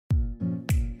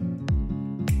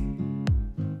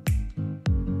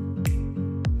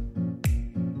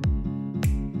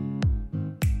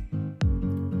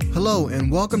Hello, and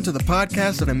welcome to the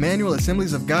podcast of Emmanuel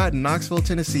Assemblies of God in Knoxville,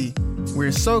 Tennessee.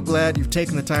 We're so glad you've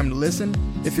taken the time to listen.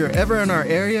 If you're ever in our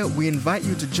area, we invite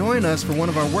you to join us for one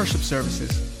of our worship services.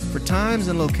 For times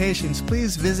and locations,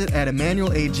 please visit at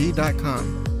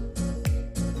emmanuelag.com.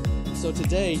 So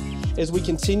today, as we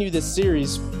continue this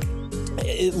series,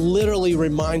 it literally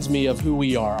reminds me of who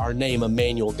we are, our name,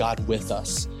 Emmanuel, God with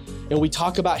us. And we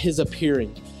talk about his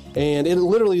appearing. And it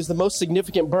literally is the most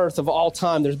significant birth of all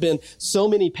time. There's been so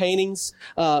many paintings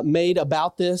made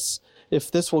about this. If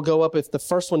this will go up, if the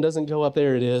first one doesn't go up,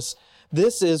 there it is.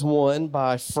 This is one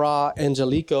by Fra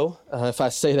Angelico, if I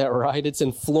say that right. It's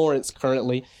in Florence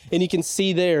currently. And you can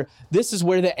see there, this is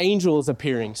where the angel is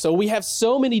appearing. So we have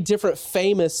so many different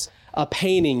famous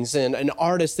paintings and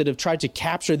artists that have tried to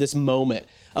capture this moment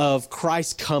of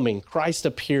Christ coming, Christ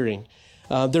appearing.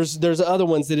 There's other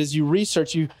ones that as you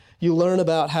research, you learn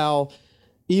about how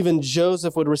even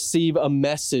Joseph would receive a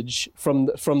message from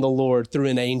the Lord through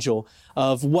an angel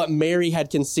of what Mary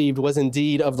had conceived was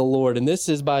indeed of the Lord. And this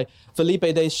is by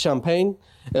Philippe de Champagne.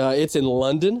 It's in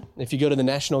London. If you go to the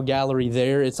National Gallery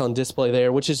there, it's on display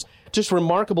there, which is just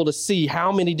remarkable to see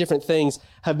how many different things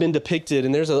have been depicted.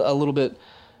 And there's a little bit,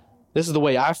 this is the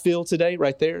way I feel today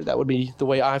right there. That would be the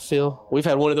way I feel. We've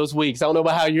had one of those weeks. I don't know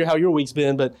about how your week's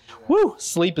been, but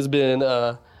sleep has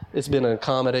been... it's been an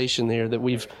accommodation there that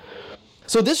we've...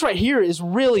 So this right here is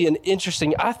really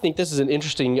I think this is an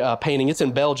interesting painting. It's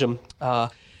in Belgium,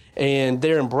 and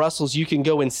there in Brussels, you can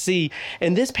go and see.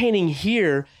 And this painting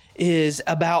here is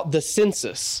about the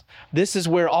census. This is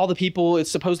where all the people,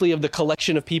 it's supposedly of the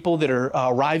collection of people that are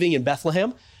arriving in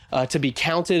Bethlehem to be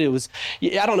counted. It was,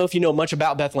 I don't know if you know much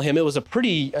about Bethlehem. It was a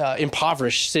pretty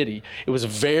impoverished city. It was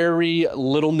very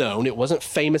little known. It wasn't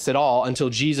famous at all until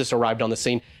Jesus arrived on the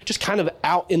scene, just kind of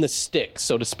out in the sticks,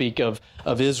 so to speak, of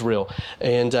Israel.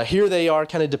 And here they are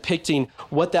kind of depicting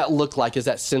what that looked like as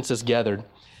that census gathered.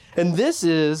 And this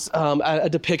is a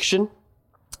depiction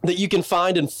that you can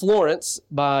find in Florence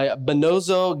by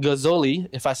Benozzo Gozzoli,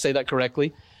 if I say that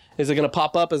correctly. Is it going to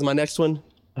pop up as my next one?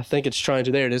 I think it's trying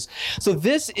to. There it is. So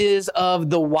this is of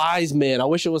the wise men. I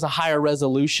wish it was a higher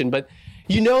resolution, but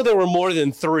you know there were more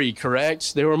than three,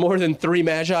 correct? There were more than three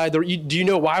magi. Do you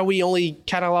know why we only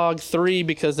catalog three?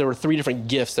 Because there were three different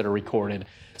gifts that are recorded.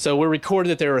 So we're recorded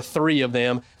that there are three of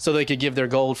them so they could give their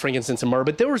gold, frankincense, and myrrh.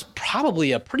 But there was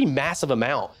probably a pretty massive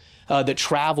amount that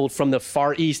traveled from the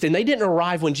Far East. And they didn't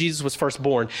arrive when Jesus was first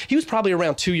born. He was probably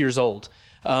around 2 years old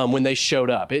when they showed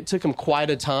up. It took him quite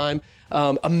a time.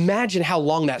 Imagine how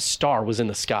long that star was in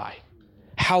the sky,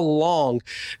 how long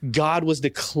God was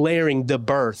declaring the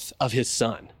birth of his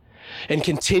son and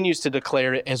continues to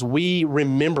declare it as we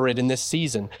remember it in this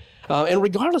season. And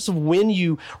regardless of when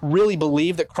you really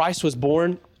believe that Christ was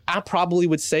born, I probably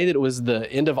would say that it was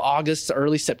the end of August,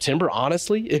 early September,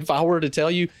 honestly, if I were to tell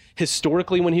you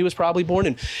historically when he was probably born.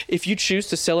 And if you choose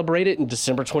to celebrate it in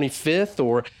December 25th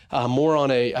or more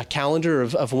on a calendar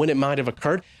of when it might have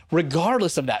occurred,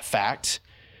 regardless of that fact,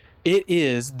 it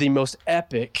is the most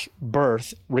epic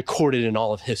birth recorded in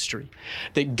all of history.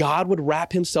 That God would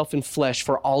wrap himself in flesh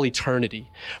for all eternity,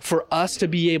 for us to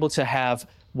be able to have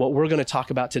what we're going to talk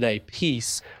about today,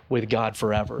 peace with God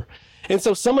forever. And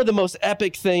so some of the most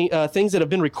epic things that have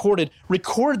been record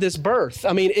this birth.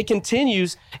 I mean, it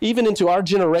continues even into our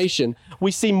generation.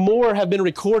 We see more have been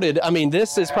recorded. I mean,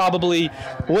 this is probably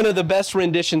one of the best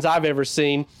renditions I've ever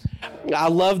seen. I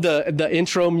love the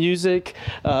intro music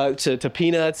to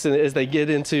Peanuts and as they get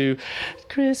into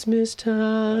Christmas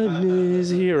time is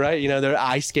here, right? You know, they're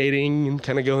ice skating and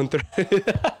kind of going through.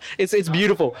 It's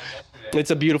beautiful. It's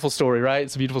a beautiful story, right?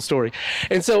 It's a beautiful story.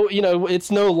 And so, you know,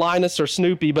 it's no Linus or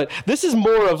Snoopy, but this is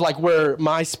more of like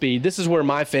this is where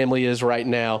my family is right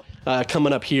now,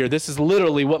 coming up here. This is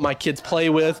literally what my kids play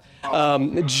with.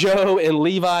 Joe and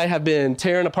Levi have been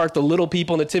tearing apart the little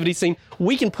people nativity scene.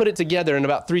 We can put it together and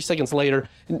about 3 seconds later,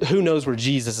 who knows where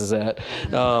Jesus is at.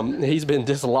 He's been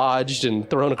dislodged and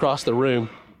thrown across the room.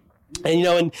 And, you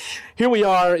know, and here we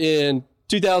are in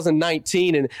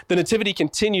 2019, and the nativity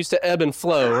continues to ebb and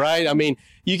flow, right? I mean,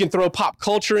 you can throw pop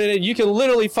culture in it. You can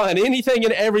literally find anything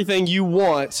and everything you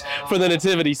want for the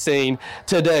nativity scene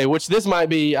today, which this might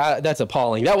be, that's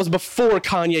appalling. That was before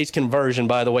Kanye's conversion,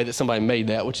 by the way, that somebody made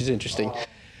that, which is interesting.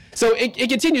 So it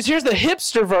continues. Here's the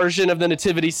hipster version of the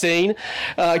nativity scene.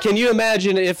 Can you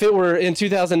imagine if it were in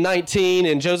 2019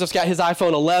 and Joseph's got his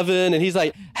iPhone 11 and he's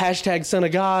like, hashtag son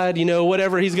of God, you know,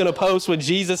 whatever he's going to post with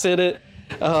Jesus in it.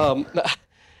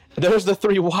 There's the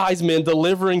three wise men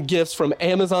delivering gifts from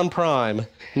Amazon Prime,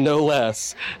 no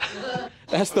less.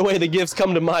 That's the way the gifts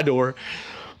come to my door.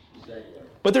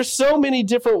 But there's so many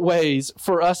different ways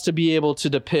for us to be able to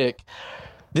depict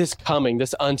this coming,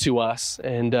 this unto us.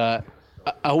 And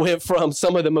I went from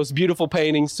some of the most beautiful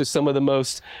paintings to some of the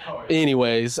most,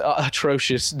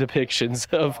 atrocious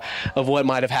depictions of what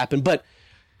might have happened. But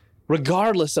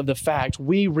regardless of the fact,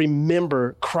 we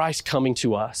remember Christ coming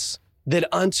to us, that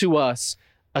unto us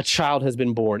a child has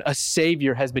been born, a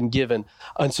Savior has been given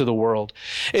unto the world.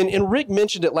 And Rick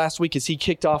mentioned it last week as he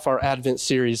kicked off our Advent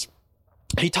series.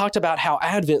 He talked about how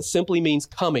Advent simply means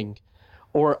coming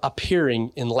or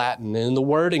appearing in Latin. And the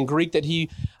word in Greek that he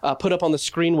put up on the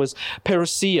screen was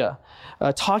parousia,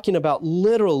 talking about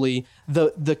literally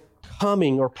the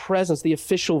coming or presence, the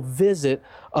official visit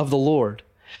of the Lord.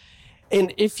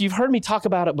 And if you've heard me talk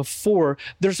about it before,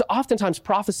 there's oftentimes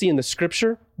prophecy in the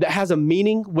scripture that has a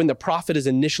meaning when the prophet is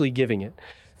initially giving it.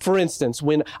 For instance,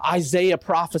 when Isaiah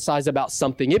prophesies about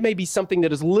something, it may be something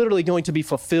that is literally going to be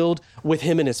fulfilled with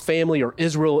him and his family or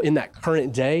Israel in that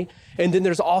current day. And then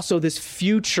there's also this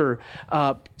future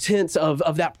tense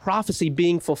of that prophecy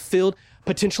being fulfilled,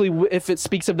 potentially if it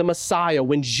speaks of the Messiah,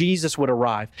 when Jesus would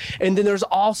arrive. And then there's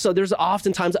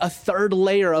oftentimes a third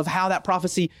layer of how that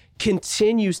prophecy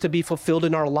continues to be fulfilled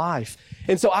in our life.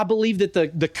 And so I believe that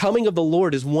the coming of the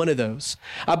Lord is one of those.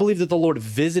 I believe that the Lord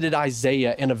visited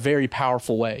Isaiah in a very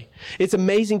powerful way. It's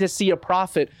amazing to see a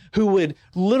prophet who would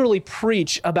literally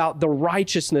preach about the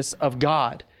righteousness of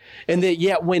God. And that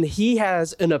yet when he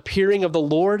has an appearing of the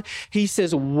Lord, he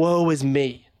says, woe is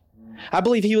me. I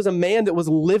believe he was a man that was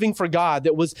living for God,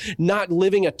 that was not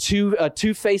living a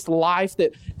two-faced life,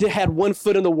 that had one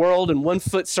foot in the world and one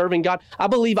foot serving God. I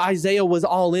believe Isaiah was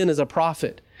all in as a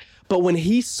prophet. But when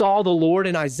he saw the Lord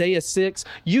in Isaiah 6,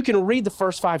 you can read the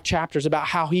first 5 chapters about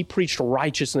how he preached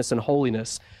righteousness and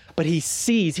holiness. But he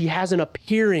has an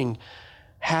appearing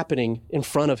happening in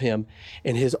front of him.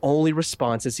 And his only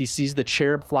response as he sees the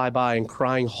cherub fly by and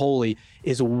crying holy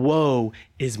is, woe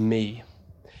is me.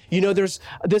 You know, there's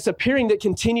this appearing that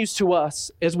continues to us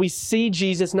as we see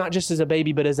Jesus, not just as a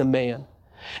baby, but as a man,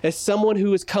 as someone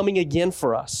who is coming again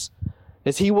for us,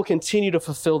 as he will continue to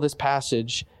fulfill this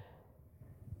passage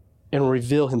and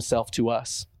reveal himself to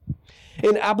us.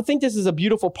 And I think this is a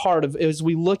beautiful part of as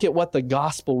we look at what the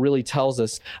gospel really tells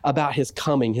us about his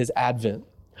coming, his advent.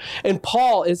 And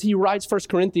Paul, as he writes 1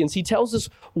 Corinthians, he tells us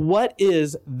what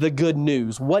is the good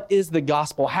news? What is the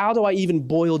gospel? How do I even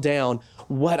boil down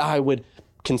what I would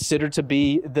consider to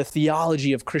be the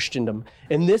theology of Christendom?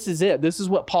 And this is it. This is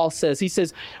what Paul says. He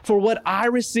says, for what I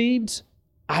received,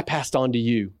 I passed on to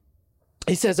you.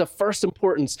 He says of first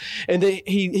importance, and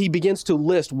he begins to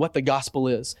list what the gospel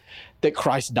is, that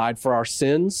Christ died for our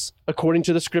sins according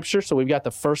to the scripture. So we've got the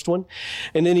first one.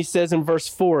 And then he says in verse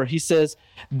 4, he says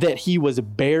that he was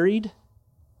buried,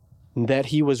 that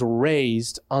he was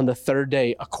raised on the third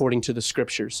day according to the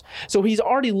scriptures. So he's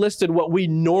already listed what we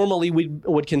normally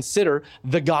would consider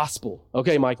the gospel.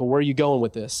 Okay, Michael, where are you going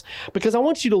with this? Because I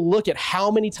want you to look at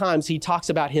how many times he talks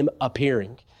about him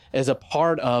appearing as a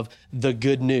part of the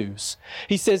good news.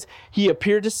 He says he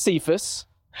appeared to Cephas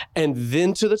and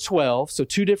then to the 12, so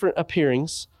 2 different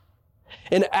appearings.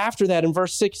 And after that, in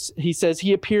verse 6, he says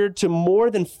he appeared to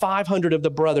more than 500 of the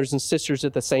brothers and sisters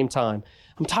at the same time.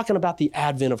 I'm talking about the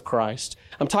advent of Christ.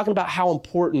 I'm talking about how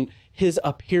important his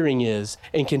appearing is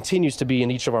and continues to be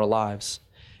in each of our lives.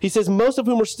 He says, most of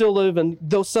whom are still living,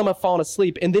 though some have fallen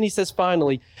asleep. And then he says,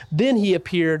 finally, then he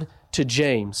appeared to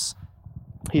James.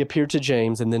 He appeared to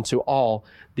James and then to all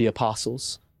the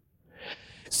apostles.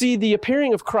 See, the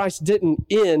appearing of Christ didn't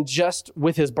end just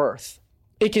with his birth.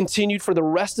 It continued for the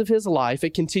rest of his life.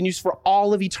 It continues for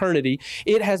all of eternity.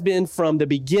 It has been from the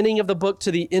beginning of the book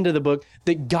to the end of the book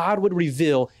that God would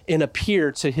reveal and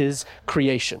appear to his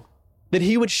creation. That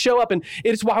he would show up. And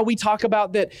it's why we talk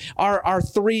about that our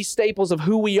 3 staples of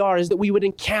who we are is that we would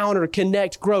encounter,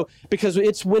 connect, grow. Because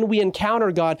it's when we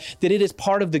encounter God that it is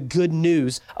part of the good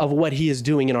news of what he is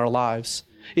doing in our lives.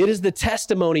 It is the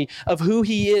testimony of who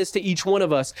he is to each one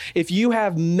of us. If you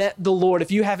have met the Lord,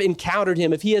 if you have encountered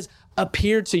him, if he has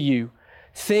appeared to you,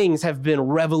 things have been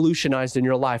revolutionized in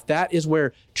your life. That is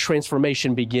where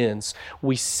transformation begins.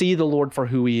 We see the Lord for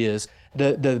who he is.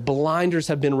 The blinders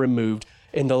have been removed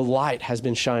and the light has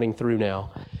been shining through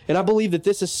now. And I believe that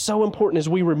this is so important as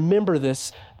we remember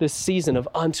this season of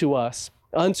unto us.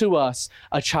 Unto us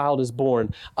a child is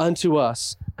born. Unto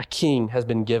us a king has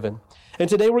been given. And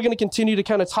today we're going to continue to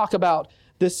kind of talk about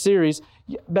this series.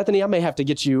 Bethany, I may have to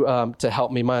get you to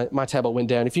help me. My tablet went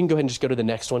down. If you can go ahead and just go to the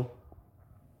next one.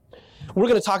 We're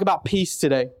going to talk about peace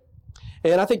today.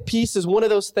 And I think peace is one of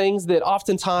those things that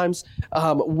oftentimes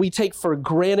we take for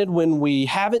granted when we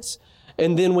have it,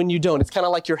 and then when you don't. It's kind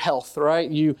of like your health, right?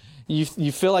 You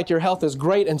feel like your health is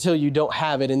great until you don't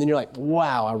have it, and then you're like,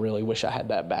 wow, I really wish I had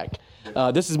that back.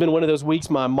 This has been one of those weeks.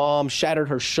 My mom shattered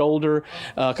her shoulder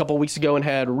a couple of weeks ago and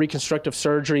had reconstructive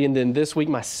surgery. And then this week,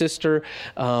 my sister,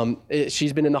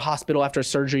 she's been in the hospital after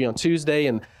surgery on Tuesday.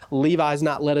 And Levi's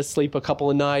not let us sleep a couple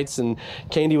of nights. And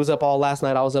Candy was up all last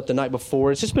night. I was up the night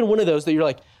before. It's just been one of those that you're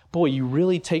like, boy, you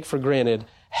really take for granted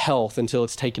health until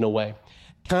it's taken away.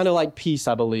 Kind of like peace,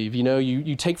 I believe. You know,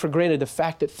 you take for granted the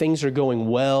fact that things are going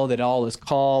well, that all is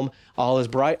calm, all is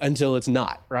bright, until it's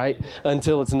not, right?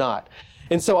 Until it's not.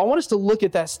 And so I want us to look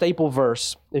at that staple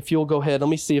verse. If you'll go ahead, let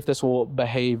me see if this will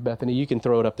behave, Bethany. You can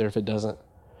throw it up there if it doesn't.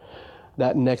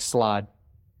 That next slide.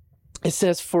 It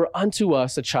says, "For unto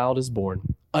us a child is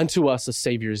born, unto us a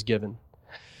Savior is given.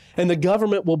 And the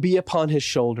government will be upon his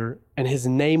shoulder, and his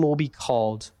name will be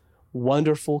called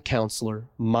Wonderful Counselor,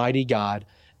 Mighty God,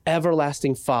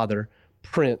 Everlasting Father,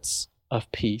 Prince of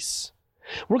Peace."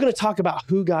 We're going to talk about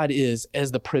who God is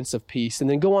as the Prince of Peace, and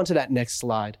then go on to that next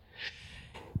slide.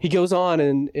 He goes on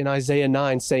in Isaiah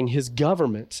 9 saying his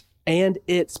government and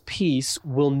its peace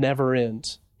will never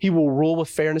end. He will rule with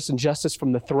fairness and justice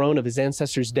from the throne of his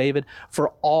ancestors David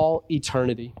for all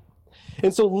eternity.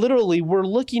 And so literally we're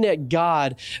looking at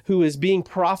God who is being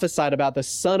prophesied about, the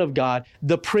Son of God,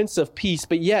 the Prince of Peace.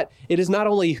 But yet it is not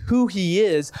only who he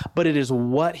is, but it is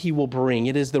what he will bring.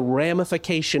 It is the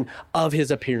ramification of his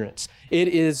appearance. It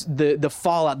is the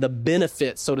fallout, the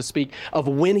benefit, so to speak, of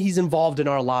when he's involved in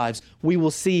our lives. We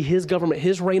will see his government,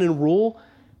 his reign and rule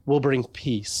will bring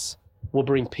peace. Will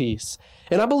bring peace.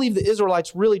 And I believe the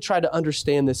Israelites really tried to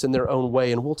understand this in their own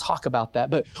way, and we'll talk about that.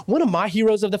 But one of my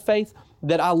heroes of the faith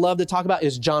that I love to talk about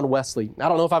is John Wesley. I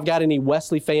don't know if I've got any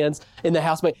Wesley fans in the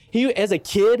house, but he, as a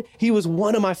kid, he was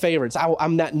one of my favorites.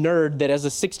 I'm that nerd that as a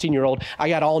 16-year-old, I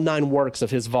got all 9 works of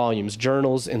his volumes,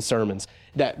 journals and sermons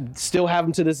that still have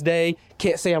them to this day.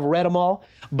 Can't say I've read them all,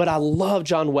 but I love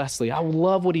John Wesley. I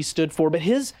love what he stood for. But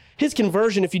his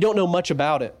conversion, if you don't know much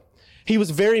about it, he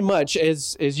was very much,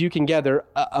 as you can gather,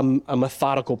 a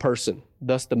methodical person.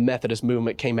 Thus, the Methodist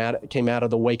movement came out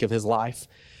of the wake of his life.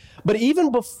 But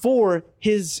even before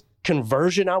his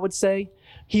conversion, I would say,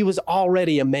 he was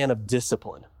already a man of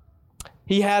discipline.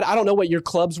 He had, I don't know what your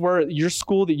clubs were at your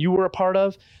school that you were a part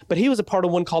of, but he was a part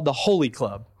of one called the Holy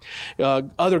Club.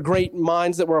 Other great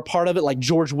minds that were a part of it, like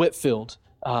George Whitefield,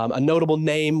 a notable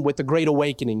name with the Great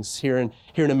Awakenings here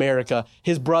in America.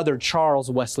 His brother, Charles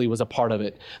Wesley, was a part of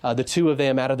it. The two of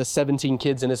them out of the 17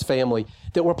 kids in his family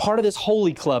that were part of this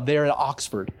Holy Club there at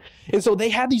Oxford. And so they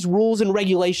had these rules and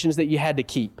regulations that you had to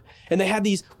keep. And they had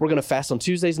these, we're going to fast on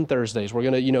Tuesdays and Thursdays. We're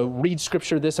going to, read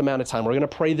scripture this amount of time. We're going to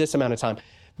pray this amount of time.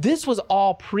 This was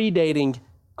all predating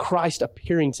Christ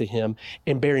appearing to him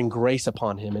and bearing grace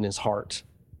upon him in his heart.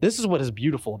 This is what is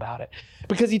beautiful about it,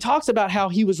 because he talks about how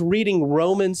he was reading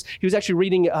Romans. He was actually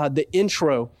reading the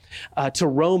intro to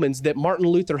Romans that Martin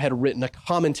Luther had written a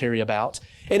commentary about.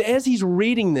 And as he's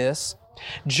reading this,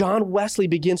 John Wesley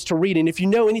begins to read. And if you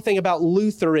know anything about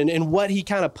Luther and what he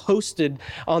kind of posted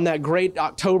on that great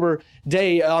October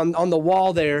day on the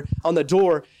wall there, on the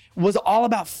door, was all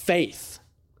about faith,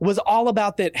 was all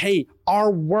about that, hey,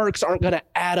 our works aren't going to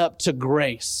add up to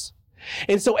grace.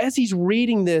 And so as he's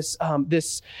reading this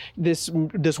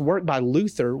work by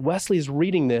Luther, Wesley is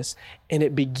reading this, and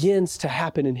it begins to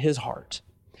happen in his heart.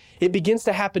 It begins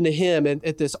to happen to him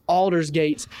at this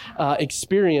Aldersgate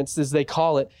experience, as they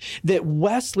call it, that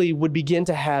Wesley would begin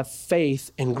to have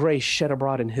faith and grace shed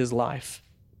abroad in his life.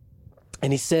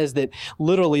 And he says that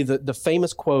literally the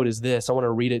famous quote is this. I want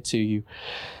to read it to you.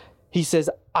 He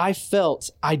says, "I felt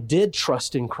I did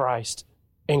trust in Christ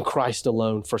and Christ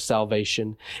alone for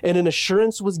salvation, and an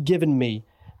assurance was given me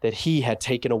that he had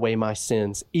taken away my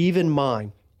sins, even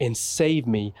mine, and saved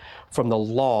me from the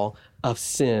law of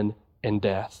sin and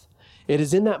death." It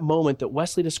is in that moment that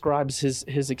Wesley describes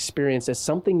his experience as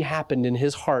something happened in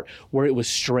his heart where it was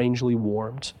strangely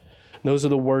warmed. And those are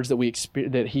the words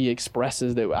that he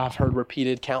expresses that I've heard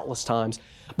repeated countless times.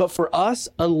 But for us,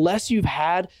 unless you've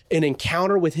had an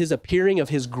encounter with his appearing of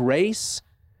his grace,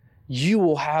 you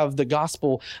will have the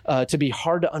gospel to be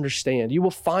hard to understand. You will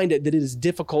find that it is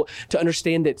difficult to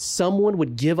understand that someone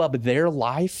would give up their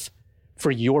life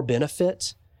for your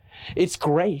benefit. It's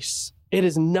grace. It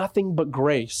is nothing but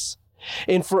grace.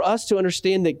 And for us to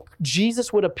understand that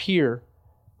Jesus would appear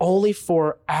only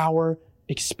for our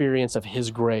experience of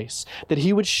his grace, that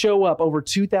he would show up over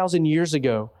 2,000 years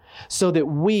ago so that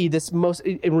we,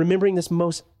 remembering this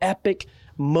most epic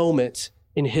moment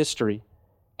in history,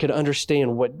 could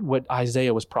understand what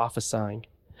Isaiah was prophesying.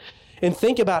 And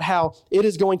think about how it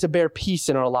is going to bear peace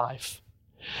in our life.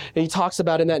 And he talks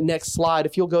about in that next slide,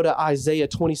 if you'll go to Isaiah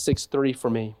 26:3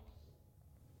 for me.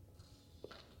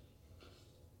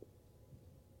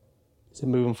 Is it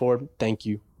moving forward? Thank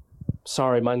you.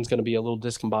 Sorry, mine's going to be a little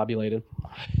discombobulated.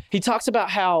 He talks about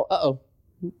how,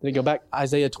 did it go back?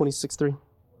 Isaiah 26:3.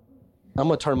 I'm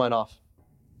going to turn mine off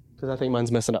because I think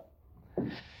mine's messing up.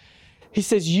 He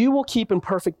says, you will keep in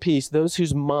perfect peace those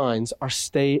whose minds are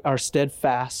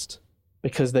steadfast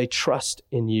because they trust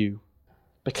in you.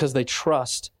 Because they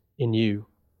trust in you.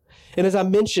 And as I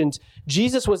mentioned,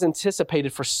 Jesus was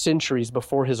anticipated for centuries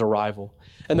before his arrival.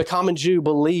 And the common Jew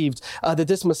believed that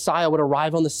this Messiah would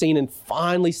arrive on the scene and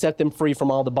finally set them free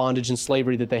from all the bondage and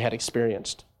slavery that they had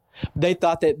experienced. They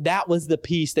thought that that was the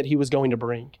peace that he was going to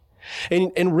bring.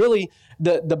 And really,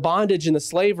 the bondage and the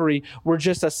slavery were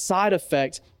just a side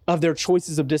effect of their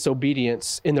choices of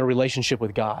disobedience in their relationship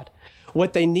with God.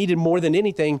 What they needed more than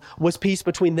anything was peace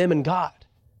between them and God.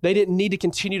 They didn't need to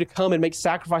continue to come and make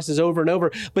sacrifices over and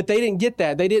over, but they didn't get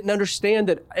that. They didn't understand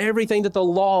that everything that the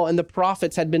law and the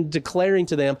prophets had been declaring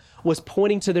to them was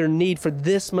pointing to their need for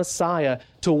this Messiah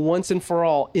to once and for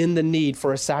all end the need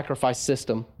for a sacrifice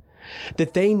system.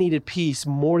 That they needed peace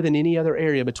more than any other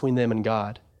area between them and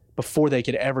God before they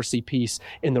could ever see peace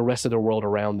in the rest of the world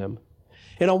around them.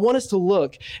 And I want us to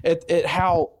look at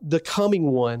how the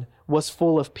coming one was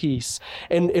full of peace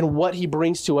and what he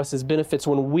brings to us as benefits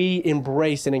when we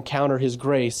embrace and encounter his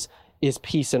grace is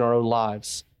peace in our own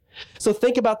lives. So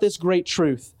think about this great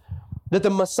truth that the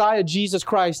Messiah, Jesus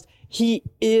Christ, he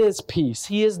is peace.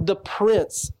 He is the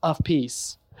Prince of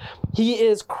Peace. He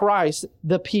is Christ,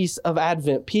 the peace of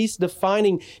Advent, peace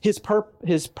defining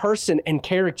his person and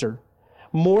character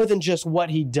more than just what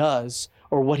he does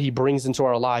or what he brings into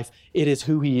our life. It is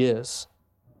who he is.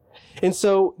 And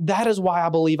so that is why I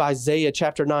believe Isaiah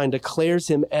chapter 9 declares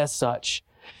him as such.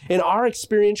 And our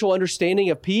experiential understanding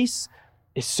of peace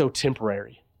is so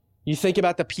temporary. You think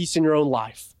about the peace in your own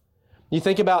life. You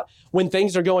think about when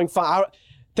things are going fine.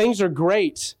 Things are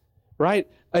great, right?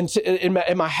 In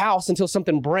my house until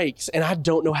something breaks and I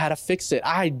don't know how to fix it.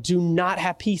 I do not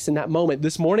have peace in that moment.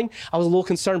 This morning, I was a little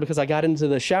concerned because I got into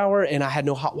the shower and I had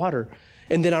no hot water.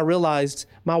 And then I realized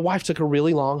my wife took a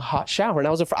really long hot shower and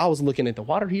I was looking at the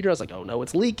water heater. I was like, oh no,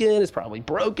 it's leaking. It's probably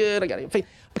broken. I got to fix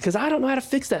because I don't know how to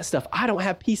fix that stuff. I don't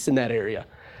have peace in that area.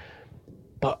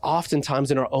 But oftentimes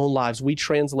in our own lives, we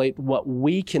translate what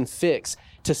we can fix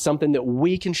to something that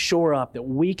we can shore up, that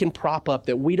we can prop up,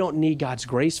 that we don't need God's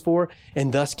grace for,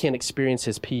 and thus can't experience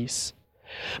his peace.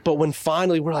 But when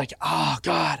finally we're like, oh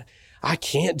God, I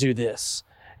can't do this,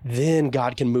 then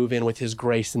God can move in with his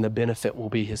grace and the benefit will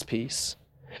be his peace.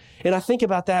 And I think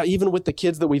about that even with the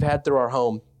kids that we've had through our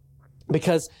home,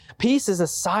 because peace is a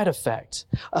side effect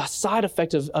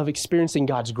of experiencing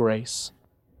God's grace.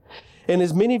 And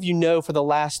as many of you know, for the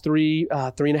last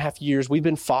 3.5 years, we've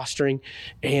been fostering,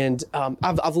 and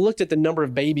I've looked at the number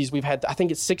of babies we've had. I think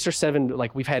it's 6 or 7.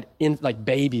 We've had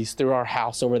babies through our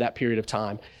house over that period of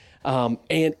time,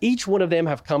 and each one of them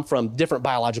have come from different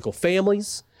biological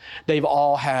families. They've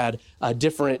all had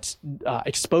different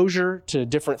exposure to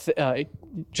different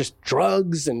just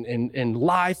drugs and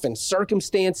life and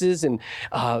circumstances, and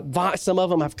some of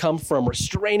them have come from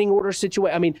restraining order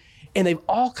situations. And they've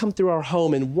all come through our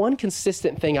home. And one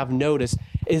consistent thing I've noticed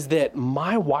is that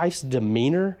my wife's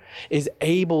demeanor is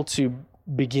able to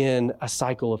begin a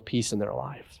cycle of peace in their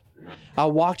life. I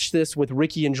watched this with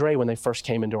Ricky and Dre when they first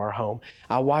came into our home.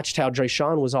 I watched how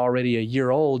Dre-Sean was already a year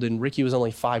old and Ricky was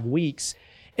only 5 weeks.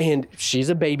 And she's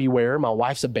a baby wearer. My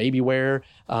wife's a baby wearer,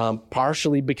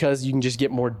 partially because you can just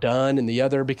get more done, and the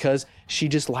other because she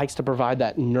just likes to provide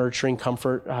that nurturing,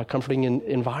 comforting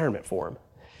environment for him.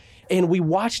 And we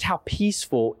watched how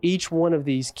peaceful each one of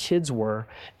these kids were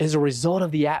as a result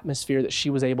of the atmosphere that she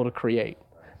was able to create.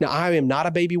 Now, I am not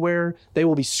a baby wearer. They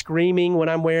will be screaming when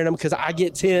I'm wearing them because I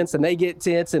get tense and they get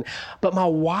tense. But my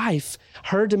wife,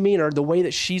 her demeanor, the way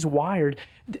that she's wired,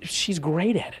 she's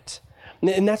great at it.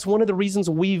 And that's one of the reasons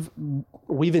we've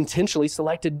intentionally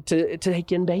selected to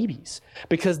take in babies,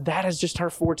 because that is just her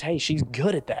forte. She's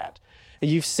good at that.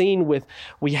 You've seen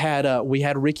we had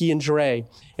Ricky and Dre,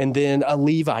 and then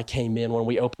Levi came in when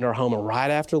we opened our home. And right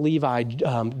after Levi,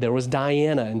 there was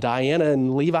Diana. And Diana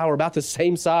and Levi were about the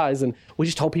same size. And we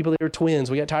just told people they were twins.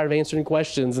 We got tired of answering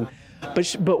questions.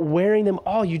 But wearing them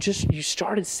all, you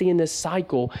started seeing this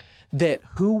cycle that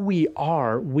who we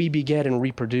are, we beget and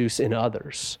reproduce in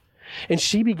others. And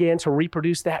she began to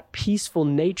reproduce that peaceful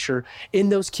nature in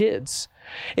those kids.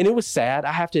 And it was sad.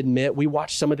 I have to admit, we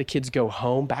watched some of the kids go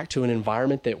home back to an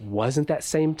environment that wasn't that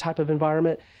same type of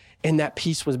environment. And that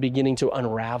peace was beginning to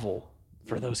unravel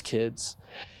for those kids.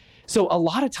 So a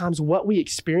lot of times what we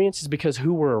experience is because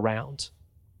who we're around.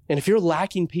 And if you're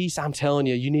lacking peace, I'm telling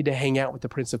you, you need to hang out with the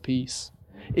Prince of Peace.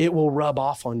 It will rub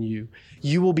off on you.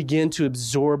 You will begin to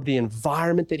absorb the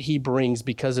environment that he brings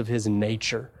because of his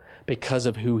nature, because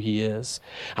of who he is.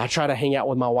 I try to hang out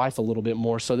with my wife a little bit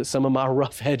more so that some of my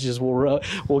rough edges will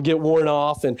get worn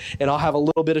off and I'll have a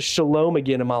little bit of shalom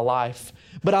again in my life.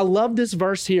 But I love this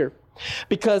verse here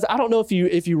because I don't know if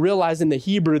you realize in the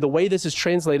Hebrew, the way this is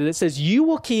translated, it says, you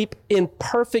will keep in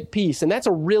perfect peace. And that's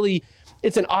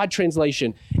it's an odd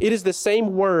translation. It is the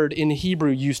same word in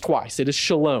Hebrew used twice. It is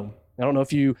shalom. I don't know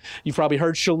if you've probably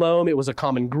heard shalom. It was a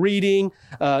common greeting.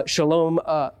 Shalom,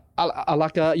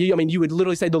 alaka. You would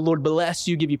literally say, the Lord bless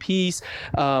you, give you peace.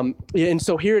 And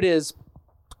so here it is.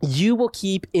 You will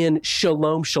keep in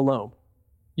shalom, shalom.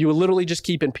 You will literally just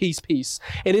keep in peace, peace.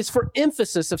 And it's for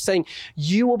emphasis of saying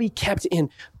you will be kept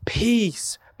in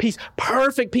peace, peace,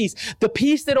 perfect peace. The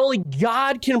peace that only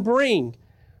God can bring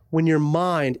when your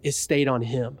mind is stayed on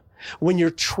him, when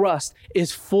your trust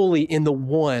is fully in the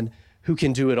one who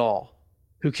can do it all,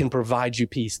 who can provide you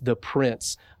peace, the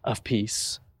Prince of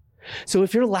Peace. So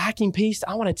if you're lacking peace,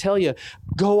 I want to tell you,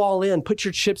 go all in, put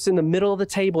your chips in the middle of the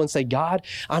table and say, God,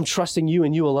 I'm trusting you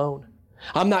and you alone.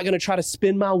 I'm not going to try to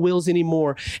spin my wheels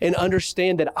anymore and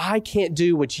understand that I can't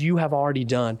do what you have already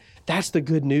done. That's the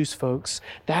good news, folks.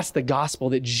 That's the gospel,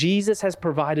 that Jesus has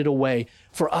provided a way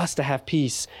for us to have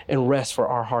peace and rest for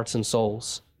our hearts and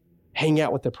souls. Hang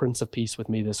out with the Prince of Peace with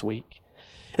me this week.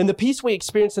 And the peace we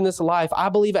experience in this life, I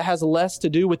believe it has less to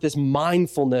do with this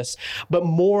mindfulness, but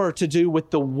more to do with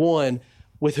the one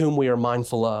with whom we are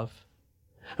mindful of.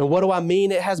 And what do I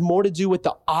mean? It has more to do with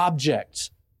the object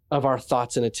of our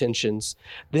thoughts and attentions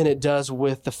than it does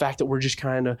with the fact that we're just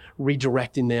kind of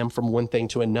redirecting them from one thing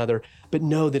to another. But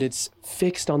know that it's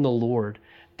fixed on the Lord.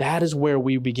 That is where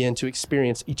we begin to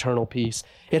experience eternal peace.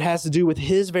 It has to do with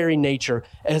his very nature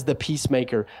as the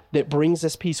peacemaker that brings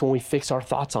us peace when we fix our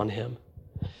thoughts on him.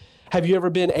 Have you ever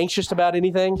been anxious about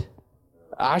anything?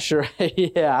 I sure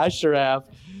have.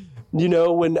 You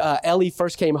know, when Ellie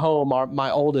first came home,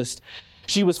 my oldest,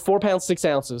 she was 4 pounds, 6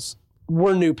 ounces.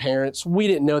 We're new parents. We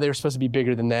didn't know they were supposed to be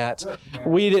bigger than that.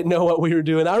 We didn't know what we were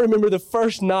doing. I remember the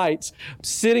first night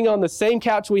sitting on the same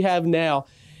couch we have now,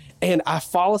 and I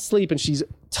fall asleep and she's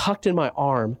tucked in my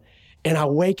arm, and I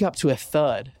wake up to a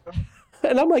thud.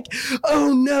 And I'm like,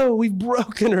 oh no, we've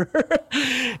broken her.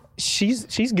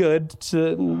 She's good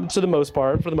to the most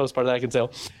part, for the most part that I can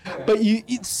tell. But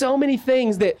so many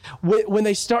things that when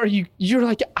they start, you're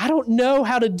like, I don't know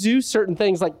how to do certain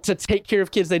things, like to take care of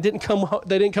kids. They didn't come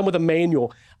with a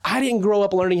manual. I didn't grow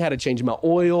up learning how to change my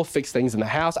oil, fix things in the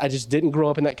house. I just didn't grow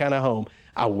up in that kind of home.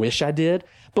 I wish I did.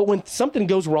 But when something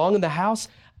goes wrong in the house,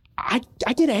 I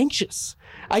get anxious.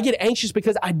 I get anxious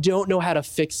because I don't know how to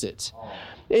fix it.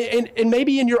 And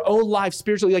maybe in your own life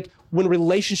spiritually, like when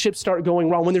relationships start going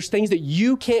wrong, when there's things that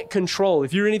you can't control,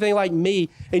 if you're anything like me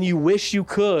and you wish you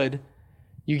could,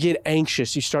 you get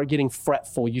anxious, you start getting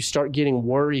fretful, you start getting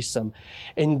worrisome.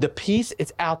 And the peace,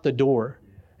 it's out the door.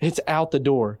 It's out the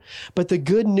door. But the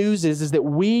good news is that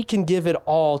we can give it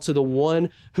all to the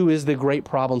one who is the great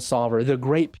problem solver, the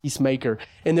great peacemaker.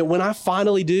 And that when I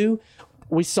finally do,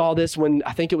 we saw this when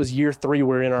I think it was year 3 we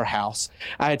were in our house.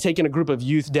 I had taken a group of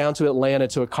youth down to Atlanta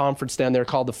to a conference down there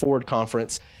called the Ford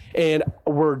Conference. And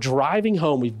we're driving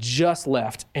home. We've just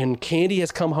left. And Candy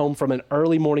has come home from an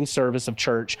early morning service of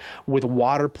church with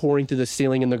water pouring through the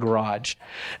ceiling in the garage.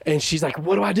 And she's like,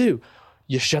 what do I do?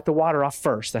 You shut the water off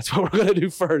first. That's what we're going to do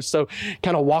first. So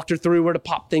kind of walked her through where to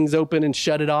pop things open and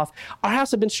shut it off. Our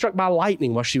house had been struck by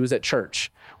lightning while she was at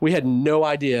church. We had no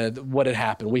idea what had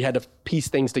happened. We had to piece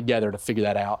things together to figure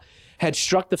that out. Had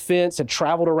struck the fence, had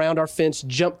traveled around our fence,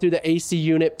 jumped through the AC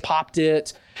unit, popped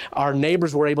it. Our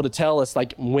neighbors were able to tell us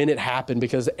like when it happened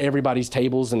because everybody's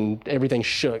tables and everything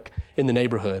shook in the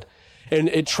neighborhood. And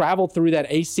it traveled through that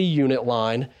AC unit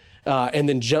line and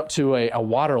then jumped to a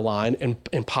water line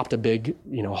and popped a big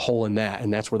hole in that.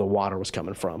 And that's where the water was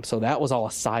coming from. So that was all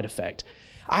a side effect.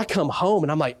 I come home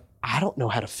and I'm like, I don't know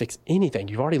how to fix anything.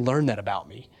 You've already learned that about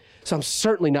me. So I'm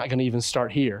certainly not going to even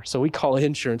start here. So we call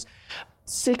insurance.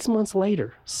 6 months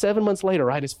later, 7 months later,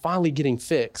 right, it's finally getting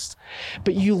fixed.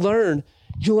 But you learn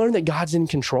that God's in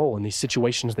control in these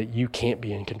situations that you can't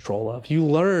be in control of. You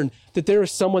learn that there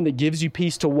is someone that gives you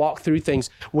peace to walk through things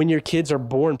when your kids are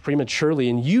born prematurely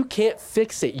and you can't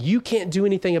fix it. You can't do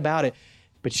anything about it,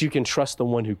 but you can trust the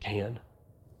one who can.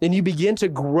 And you begin to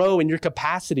grow in your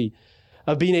capacity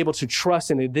of being able to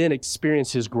trust and then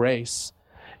experience his grace.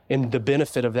 And the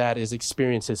benefit of that is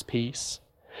experience his peace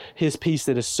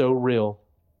that is so real,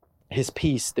 his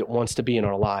peace that wants to be in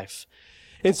our life.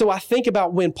 And so I think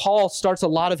about when Paul starts a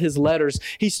lot of his letters,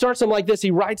 he starts them like this.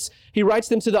 He writes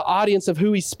them to the audience of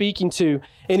who he's speaking to.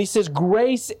 And he says,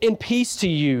 grace and peace to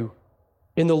you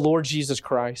in the Lord Jesus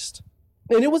Christ.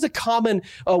 And it was a common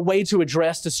way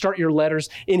to start your letters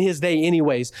in his day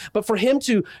anyways. But for him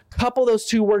to couple those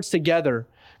two words together,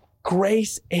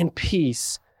 grace and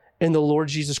peace in the Lord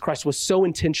Jesus Christ, was so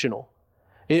intentional.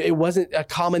 It wasn't a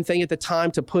common thing at the time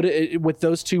to put it with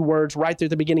those two words right there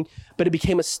at the beginning, but it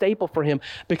became a staple for him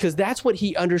because that's what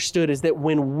he understood, is that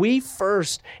when we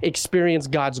first experience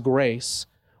God's grace,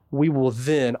 we will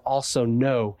then also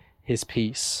know his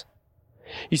peace.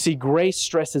 You see, grace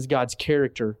stresses God's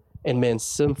character and man's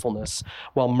sinfulness,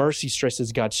 while mercy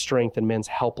stresses God's strength and man's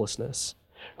helplessness.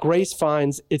 Grace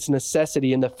finds its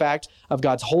necessity in the fact of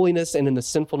God's holiness and in the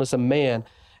sinfulness of man,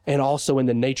 and also in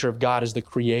the nature of God as the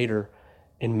creator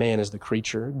and man as the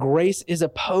creature. Grace is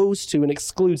opposed to and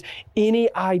excludes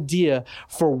any idea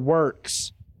for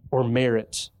works or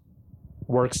merit.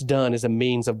 Works done as a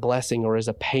means of blessing or as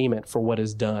a payment for what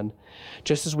is done.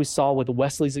 Just as we saw with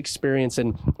Wesley's experience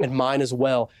and mine as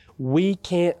well, we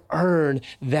can't earn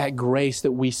that grace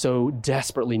that we so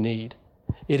desperately need.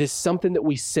 It is something that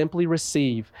we simply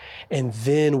receive, and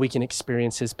then we can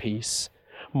experience his peace.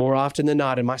 More often than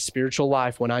not in my spiritual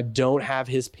life, when I don't have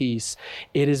his peace,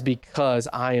 it is because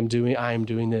I am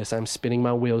doing this. I'm spinning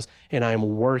my wheels and I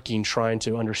am working, trying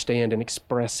to understand and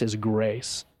express his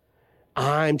grace.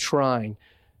 I'm trying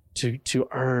to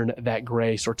earn that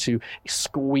grace or to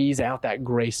squeeze out that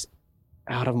grace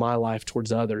out of my life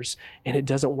towards others. And it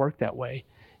doesn't work that way.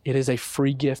 It is a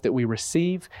free gift that we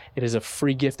receive. It is a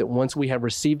free gift that once we have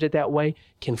received it that way,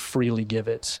 can freely give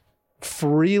it.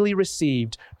 Freely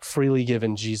received, freely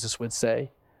given, Jesus would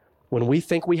say. When we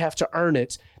think we have to earn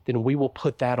it, then we will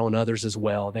put that on others as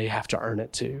well. They have to earn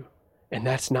it too. And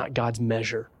that's not God's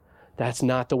measure. That's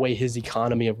not the way his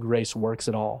economy of grace works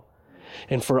at all.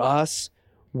 And for us,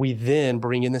 we then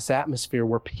bring in this atmosphere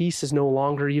where peace is no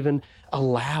longer even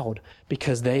allowed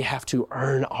because they have to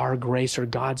earn our grace or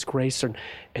God's grace, and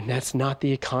that's not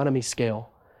the economy scale.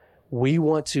 We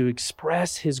want to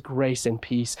express his grace and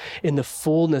peace in the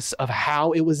fullness of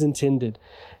how it was intended.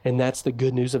 And that's the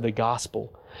good news of the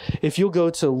gospel. If you'll go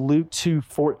to Luke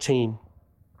 2:14,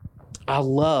 I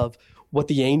love what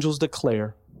the angels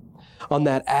declare on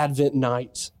that Advent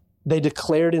night. They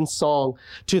declared in song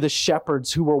to the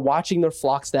shepherds who were watching their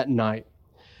flocks that night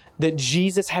that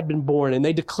Jesus had been born. And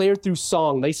they declared through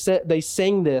song, they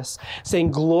sang this,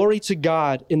 saying, "Glory to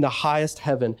God in the highest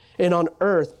heaven, and on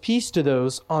earth peace to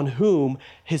those on whom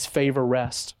his favor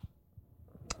rests."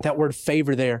 That word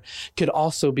favor there could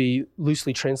also be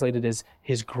loosely translated as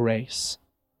his grace,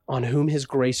 on whom his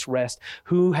grace rests,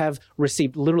 who have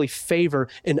received literally favor,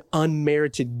 an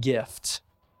unmerited gift.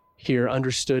 Here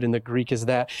understood in the Greek as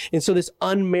that. And so this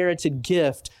unmerited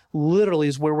gift literally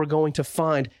is where we're going to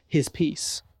find his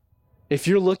peace. If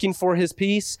you're looking for his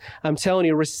peace, I'm telling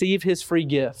you, receive his free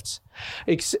gift.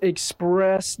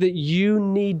 Express that you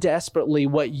need desperately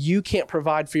what you can't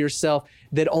provide for yourself,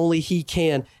 that only he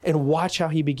can, and watch how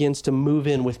he begins to move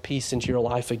in with peace into your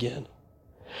life again.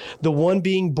 The one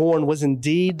being born was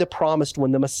indeed the promised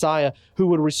one, the Messiah, who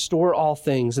would restore all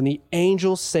things. And the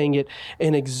angels sang it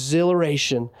in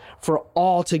exhilaration for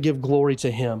all to give glory to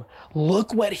him.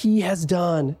 Look what he has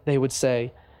done, they would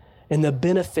say. And the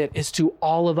benefit is to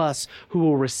all of us who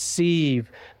will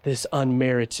receive this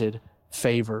unmerited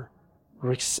favor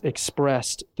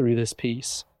expressed through this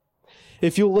peace.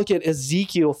 If you look at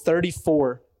Ezekiel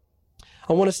 34,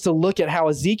 I want us to look at how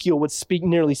Ezekiel would speak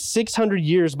nearly 600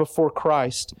 years before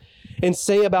Christ and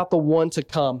say about the one to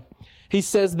come. He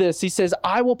says this, he says,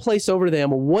 "I will place over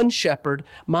them one shepherd,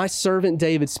 my servant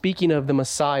David," speaking of the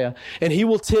Messiah, "and he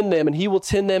will tend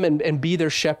them, and be their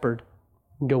shepherd."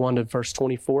 And go on to verse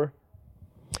 24.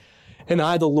 "And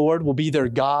I, the Lord, will be their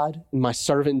God, and my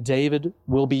servant David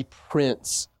will be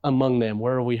prince among them."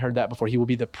 Where have we heard that before? He will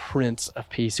be the Prince of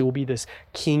Peace. He will be this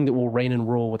king that will reign and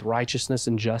rule with righteousness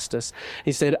and justice.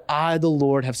 He said, "I, the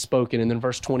Lord, have spoken." And then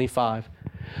verse 25,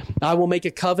 "I will make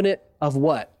a covenant of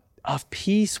what? Of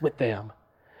peace with them."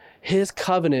 His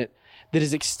covenant that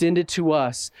is extended to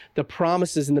us, the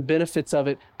promises and the benefits of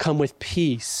it come with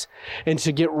peace. And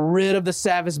to get rid of the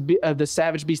savage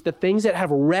beast, the things that have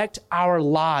wrecked our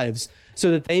lives, so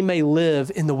that they may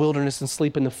live in the wilderness and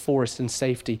sleep in the forest in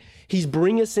safety. He's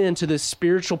bringing us into this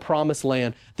spiritual promised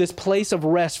land, this place of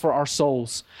rest for our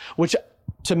souls, which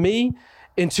to me,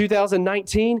 in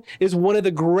 2019, is one of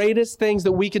the greatest things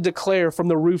that we could declare from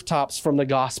the rooftops from the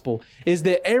gospel, is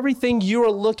that everything you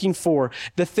are looking for,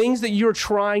 the things that you're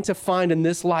trying to find in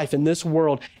this life, in this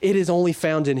world, it is only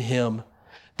found in him.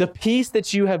 The peace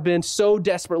that you have been so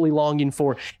desperately longing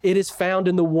for, it is found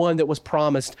in the one that was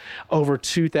promised over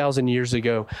 2,000 years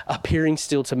ago, appearing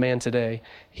still to man today.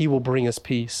 He will bring us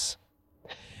peace.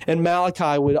 And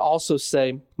Malachi would also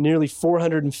say, nearly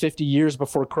 450 years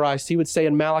before Christ, he would say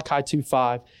in Malachi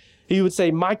 2:5, he would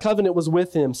say, my covenant was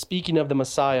with him, speaking of the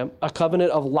Messiah, a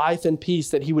covenant of life and peace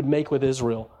that he would make with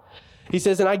Israel. He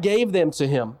says, and I gave them to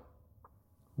him.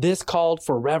 This called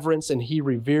for reverence, and he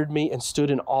revered me and stood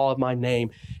in awe of my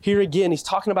name. Here again, he's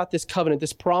talking about this covenant,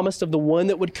 this promise of the one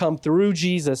that would come through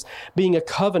Jesus being a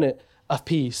covenant of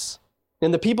peace.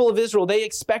 And the people of Israel, they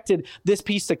expected this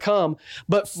peace to come,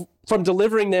 but from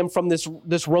delivering them from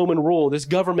this Roman rule, this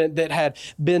government that had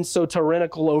been so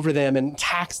tyrannical over them and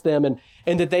taxed them,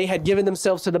 and that they had given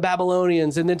themselves to the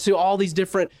Babylonians and then to all these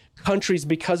different countries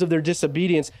because of their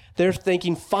disobedience. They're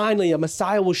thinking, finally, a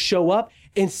Messiah will show up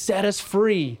and set us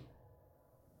free.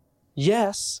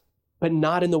 Yes, but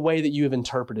not in the way that you have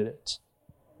interpreted it.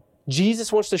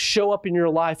 Jesus wants to show up in your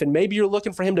life, and maybe you're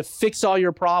looking for him to fix all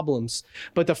your problems,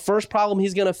 but the first problem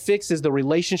he's going to fix is the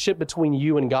relationship between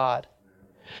you and God.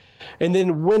 And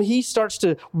then when he starts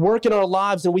to work in our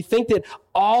lives and we think that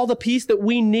all the peace that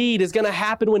we need is going to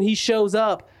happen when he shows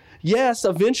up, yes,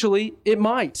 eventually it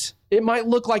might. It might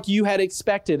look like you had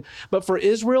expected, but for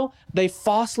Israel, they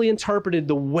falsely interpreted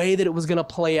the way that it was going to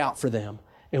play out for them.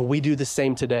 And we do the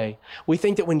same today. We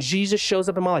think that when Jesus shows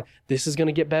up in my life, this is going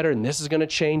to get better and this is going to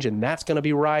change and that's going to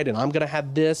be right and I'm going to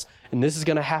have this and this is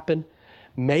going to happen.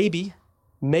 Maybe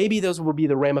those will be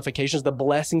the ramifications, the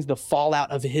blessings, the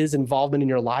fallout of his involvement in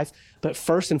your life. But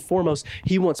first and foremost,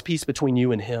 he wants peace between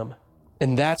you and him.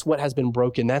 And that's what has been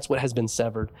broken. That's what has been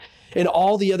severed. And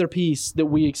all the other peace that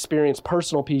we experience,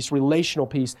 personal peace, relational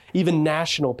peace, even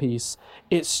national peace,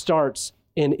 it starts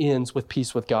and ends with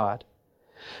peace with God.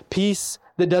 Peace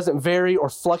that doesn't vary or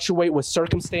fluctuate with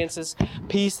circumstances.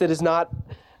 Peace that is not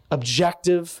or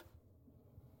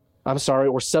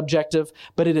subjective,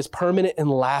 but it is permanent and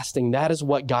lasting. That is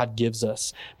what God gives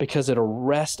us because it'll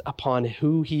rest upon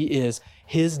who he is,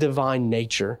 his divine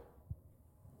nature.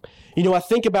 You know, I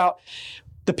think about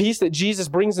the peace that Jesus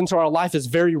brings into our life is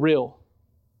very real.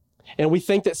 And we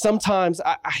think that sometimes,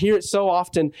 I hear it so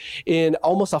often in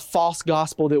almost a false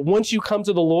gospel, that once you come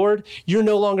to the Lord, you're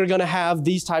no longer going to have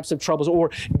these types of troubles, or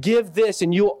give this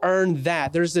and you'll earn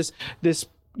that. There's this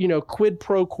quid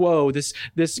pro quo, this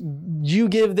you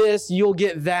give this, you'll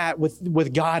get that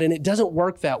with God. And it doesn't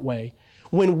work that way.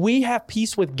 When we have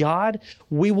peace with God,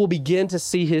 we will begin to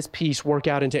see his peace work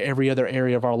out into every other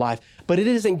area of our life. But it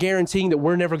isn't guaranteeing that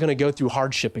we're never going to go through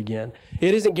hardship again.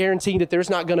 It isn't guaranteeing that there's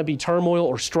not going to be turmoil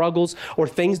or struggles or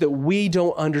things that we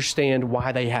don't understand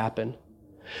why they happen.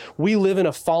 We live in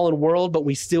a fallen world, but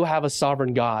we still have a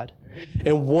sovereign God,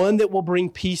 and one that will bring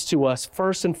peace to us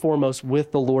first and foremost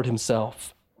with the Lord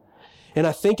himself. And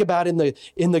I think about in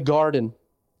the garden,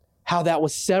 how that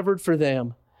was severed for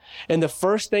them. And the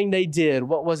first thing they did,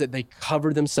 what was it? They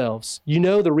covered themselves. You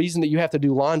know, the reason that you have to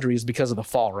do laundry is because of the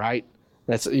fall, right?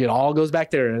 That's, it all goes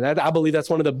back there. And I believe that's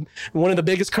one of the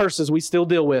biggest curses we still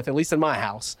deal with, at least in my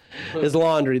house, is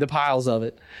laundry, the piles of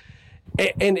it.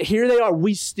 And here they are.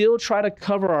 We still try to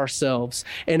cover ourselves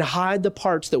and hide the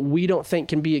parts that we don't think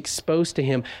can be exposed to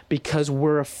him because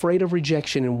we're afraid of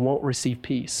rejection and won't receive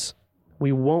peace.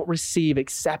 We won't receive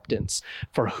acceptance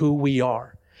for who we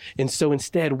are. And so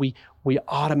instead, we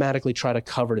automatically try to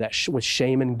cover that with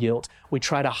shame and guilt. We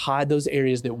try to hide those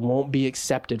areas that won't be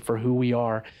accepted for who we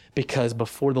are, because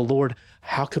before the Lord,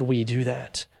 how could we do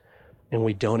that? And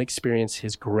we don't experience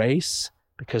his grace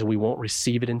because we won't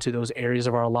receive it into those areas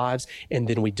of our lives. And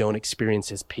then we don't experience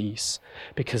his peace,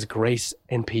 because grace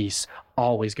and peace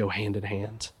always go hand in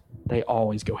hand. They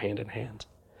always go hand in hand.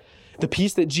 The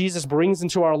peace that Jesus brings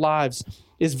into our lives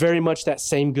is very much that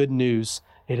same good news.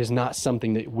 It is not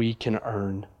something that we can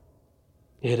earn.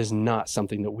 It is not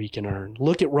something that we can earn.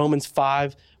 Look at Romans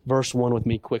 5, verse 1 with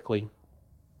me quickly.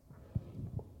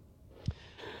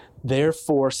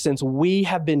 Therefore, since we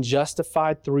have been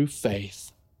justified through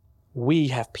faith, we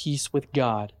have peace with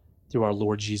God through our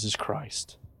Lord Jesus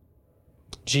Christ.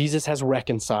 Jesus has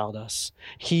reconciled us.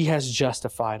 He has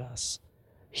justified us.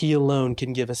 He alone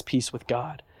can give us peace with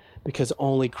God, because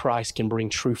only Christ can bring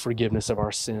true forgiveness of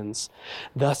our sins.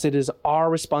 Thus, it is our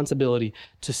responsibility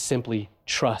to simply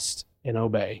trust and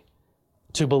obey,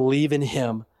 to believe in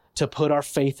him, to put our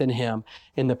faith in him.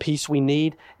 And the peace we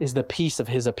need is the peace of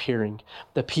his appearing,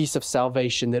 the peace of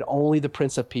salvation that only the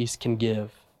Prince of Peace can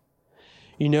give.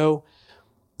 You know,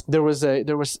 there was a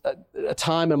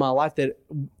time in my life that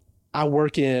I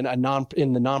work in the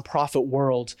nonprofit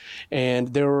world, and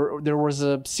there was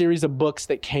a series of books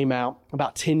that came out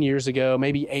about 10 years ago,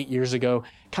 maybe 8 years ago,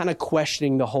 kind of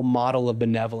questioning the whole model of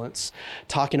benevolence,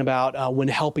 talking about When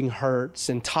Helping Hurts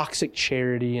and Toxic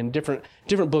Charity and different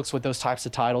books with those types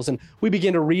of titles. And we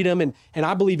begin to read them, and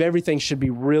I believe everything should be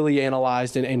really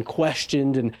analyzed and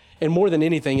questioned. And more than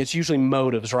anything, it's usually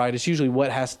motives, right? It's usually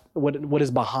what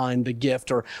is behind the gift,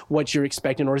 or what you're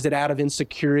expecting, or is it out of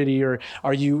insecurity, or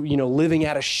are you living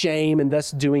out of shame and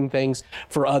thus doing things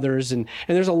for others? And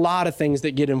there's a lot of things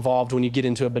that get involved when you get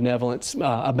into a benevolence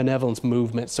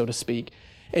movement, so to speak.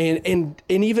 And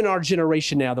even our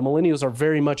generation now, the millennials, are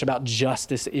very much about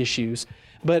justice issues.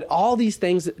 But all these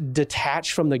things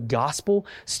detached from the gospel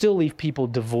still leave people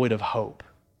devoid of hope.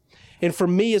 And for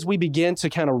me, as we begin to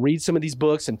kind of read some of these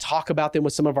books and talk about them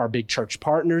with some of our big church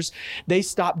partners, they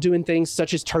stopped doing things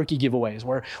such as turkey giveaways,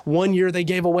 where one year they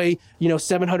gave away,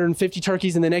 750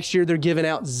 turkeys, and the next year they're giving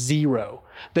out 0.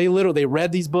 They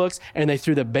read these books and they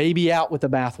threw the baby out with the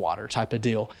bathwater type of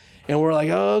deal. And we're like,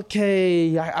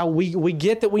 okay, we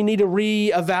get that we need to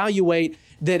reevaluate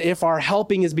that if our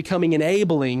helping is becoming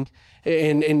enabling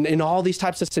in all these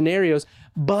types of scenarios,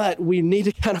 but we need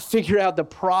to kind of figure out the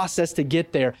process to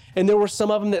get there. And there were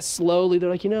some of them that slowly, they're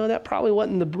like, that probably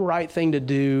wasn't the right thing to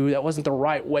do. That wasn't the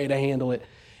right way to handle it.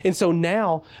 And so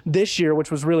now, this year, which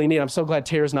was really neat, I'm so glad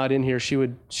Tara's not in here. She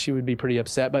would be pretty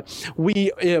upset. But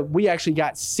we actually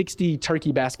got 60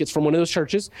 turkey baskets from one of those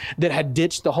churches that had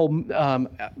ditched the whole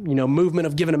movement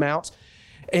of giving them out.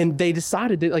 And they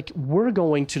decided that we're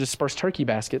going to disperse turkey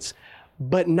baskets,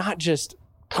 but not just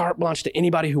carte blanche to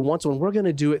anybody who wants one. We're going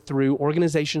to do it through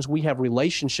organizations we have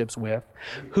relationships with,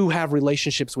 who have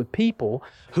relationships with people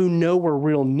who know where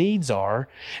real needs are,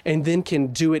 and then can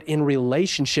do it in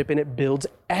relationship, and it builds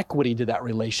equity to that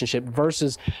relationship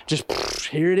versus just,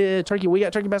 here it is, turkey. We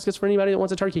got turkey baskets for anybody that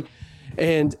wants a turkey.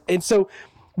 And so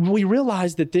we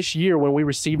realized that this year, when we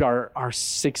received our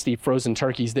 60 frozen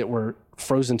turkeys that were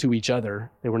frozen to each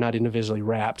other, they were not individually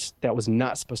wrapped. That was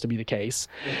not supposed to be the case.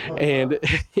 And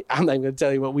I'm not even going to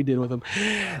tell you what we did with them.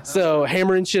 So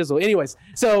hammer and chisel. Anyways,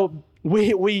 so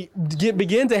we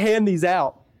begin to hand these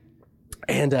out.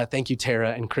 And thank you,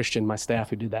 Tara and Christian, my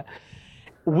staff, who did that.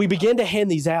 We began to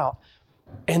hand these out,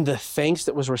 and the thanks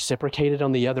that was reciprocated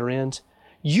on the other end,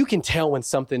 you can tell when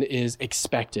something is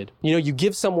expected. You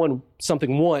give someone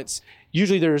something once,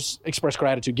 usually there's expressed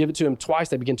gratitude. Give it to them twice,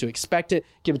 they begin to expect it.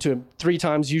 Give it to them 3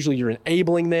 times, usually you're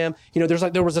enabling them.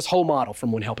 There was this whole model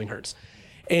from When Helping Hurts.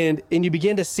 And you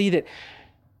begin to see that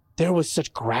there was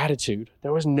such gratitude.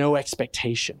 There was no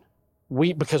expectation.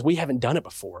 Because we haven't done it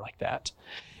before like that.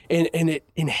 And it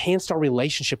enhanced our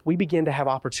relationship. We began to have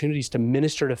opportunities to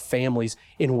minister to families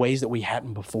in ways that we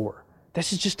hadn't before.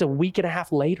 This is just a week and a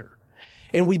half later.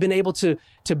 And we've been able to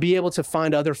be able to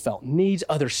find other felt needs,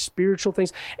 other spiritual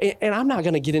things. And I'm not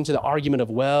going to get into the argument of,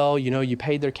 you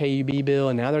paid their KUB bill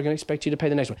and now they're going to expect you to pay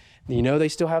the next one. They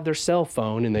still have their cell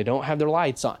phone and they don't have their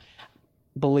lights on.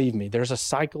 Believe me, there's a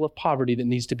cycle of poverty that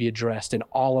needs to be addressed in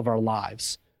all of our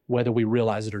lives, whether we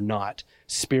realize it or not,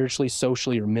 spiritually,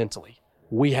 socially, or mentally.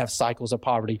 We have cycles of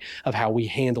poverty of how we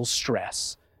handle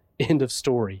stress. End of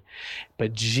story.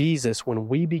 But Jesus, when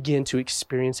we begin to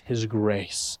experience his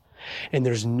grace, and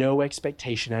there's no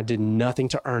expectation, I did nothing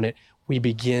to earn it, we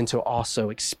begin to also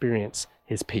experience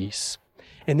his peace.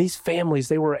 And these families,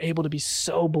 they were able to be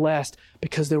so blessed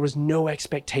because there was no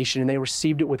expectation and they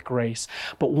received it with grace.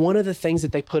 But one of the things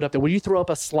that they put up there, will you throw up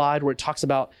a slide where it talks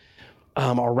about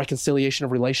our reconciliation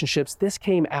of relationships? This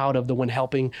came out of the When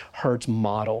Helping Hurts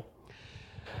model.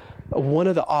 One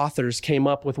of the authors came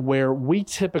up with where we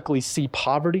typically see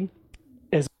poverty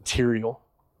as material.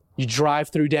 You drive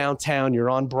through downtown, you're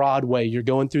on Broadway, you're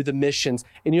going through the Missions,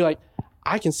 and you're like,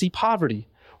 I can see poverty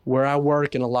where I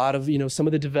work and a lot of, some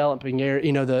of the developing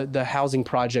area, the housing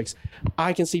projects.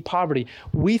 I can see poverty.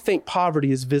 We think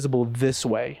poverty is visible this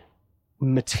way,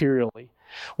 materially,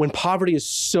 when poverty is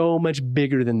so much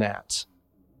bigger than that.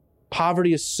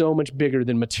 Poverty is so much bigger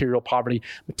than material poverty.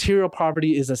 Material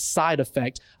poverty is a side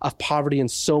effect of poverty in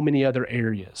so many other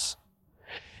areas.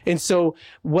 And so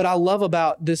what I love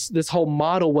about this whole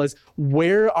model was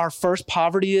where our first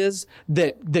poverty is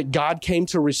that God came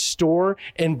to restore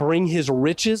and bring his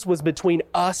riches was between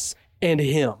us and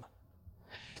him.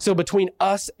 So between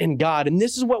us and God. And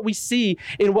this is what we see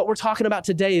in what we're talking about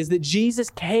today, is that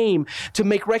Jesus came to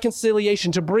make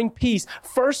reconciliation, to bring peace,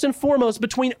 first and foremost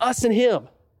between us and him.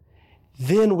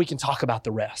 Then we can talk about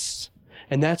the rest.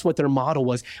 And that's what their model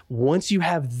was. Once you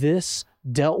have this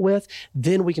dealt with,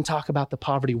 then we can talk about the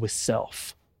poverty with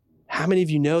self. How many of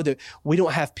you know that we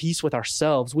don't have peace with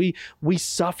ourselves? We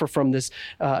suffer from this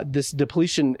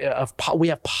depletion of, we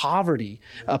have poverty,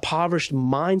 a impoverished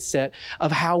mindset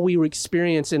of how we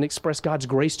experience and express God's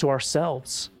grace to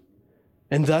ourselves.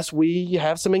 And thus we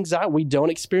have some anxiety. We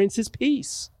don't experience his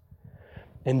peace.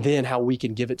 And then how we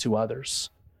can give it to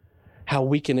others. How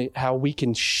we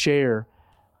can share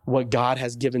what God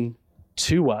has given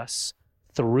to us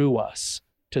through us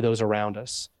to those around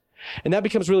us. And that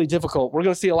becomes really difficult. We're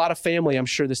going to see a lot of family, I'm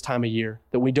sure, this time of year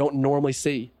that we don't normally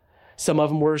see. Some of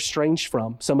them we're estranged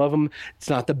from. Some of them, it's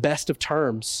not the best of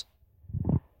terms.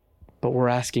 But we're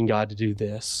asking God to do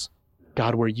this.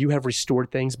 God, where you have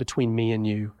restored things between me and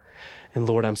you. And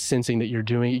Lord, I'm sensing that you're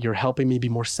doing it. You're helping me be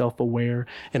more self-aware,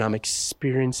 and I'm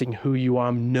experiencing who you are.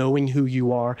 I'm knowing who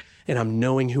you are, and I'm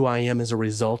knowing who I am as a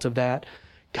result of that.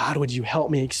 God, would you help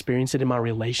me experience it in my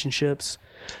relationships,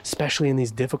 especially in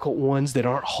these difficult ones that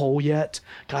aren't whole yet?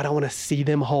 God, I want to see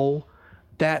them whole.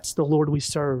 That's the Lord we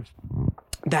serve.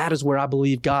 That is where I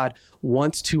believe God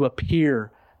wants to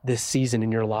appear this season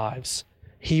in your lives.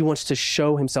 He wants to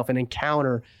show himself and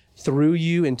encounter through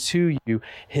you and to you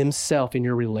himself in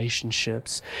your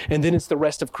relationships. And then it's the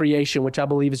rest of creation, which I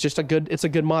believe is just a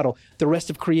good model. The rest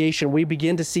of creation, we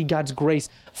begin to see God's grace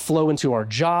flow into our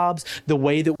jobs, the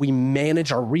way that we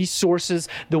manage our resources,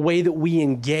 the way that we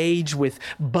engage with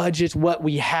budgets, what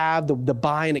we have, the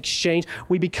buy and exchange.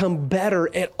 We become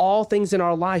better at all things in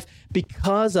our life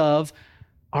because of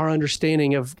our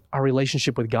understanding of our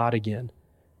relationship with God again.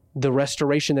 The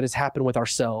restoration that has happened with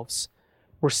ourselves.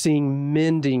 We're seeing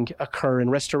mending occur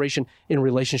and restoration in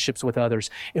relationships with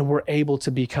others, and we're able to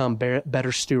become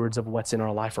better stewards of what's in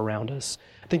our life around us.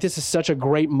 I think this is such a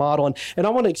great model, and I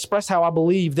want to express how I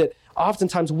believe that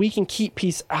oftentimes we can keep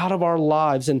peace out of our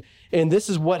lives, and this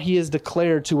is what he has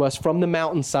declared to us from the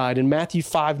mountainside. In Matthew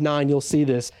 5:9, you'll see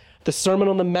this. The Sermon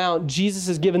on the Mount, Jesus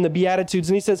is given the Beatitudes,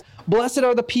 and he says, "Blessed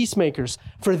are the peacemakers,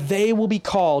 for they will be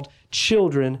called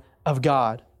children of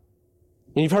God."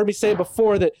 And you've heard me say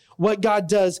before that what God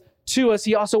does to us,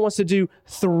 he also wants to do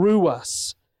through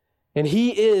us. And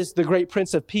he is the great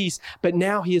Prince of Peace, but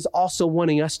now he is also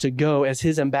wanting us to go as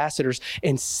his ambassadors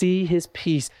and see his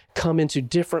peace come into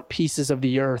different pieces of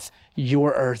the earth,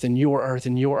 your earth and your earth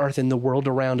and your earth and the world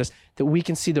around us, that we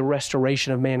can see the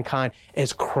restoration of mankind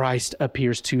as Christ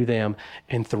appears to them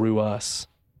and through us.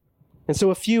 And so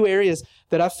a few areas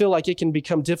that I feel like it can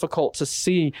become difficult to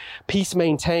see peace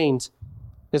maintained,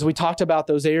 as we talked about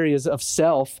those areas of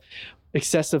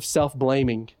excessive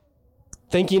self-blaming,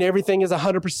 thinking everything is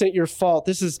 100% your fault.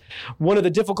 This is one of the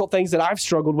difficult things that I've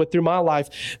struggled with through my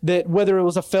life, that whether it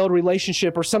was a failed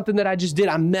relationship or something that I just did,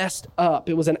 I messed up,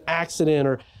 it was an accident,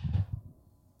 or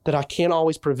that I can't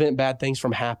always prevent bad things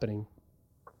from happening.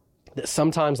 That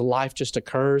sometimes life just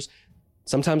occurs.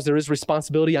 Sometimes there is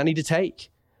responsibility I need to take,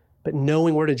 but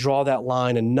knowing where to draw that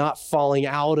line and not falling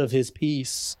out of his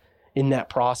peace in that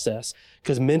process.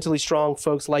 Because mentally strong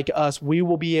folks like us, we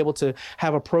will be able to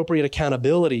have appropriate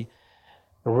accountability,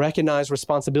 recognize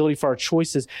responsibility for our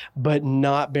choices, but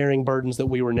not bearing burdens that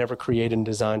we were never created and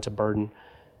designed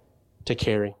to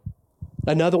carry.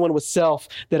 Another one with self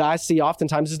that I see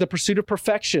oftentimes is the pursuit of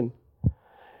perfection.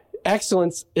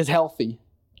 Excellence is healthy.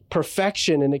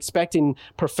 Perfection and expecting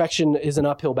perfection is an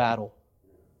uphill battle.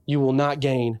 You will not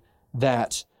gain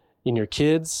that in your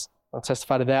kids, I'll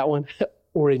testify to that one,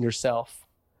 or in yourself.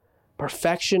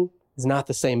 Perfection is not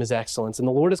the same as excellence. And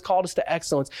the Lord has called us to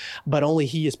excellence, but only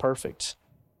he is perfect.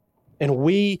 And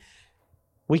we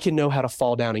can know how to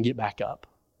fall down and get back up.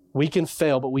 We can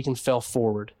fail, but we can fail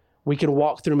forward. We can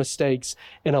walk through mistakes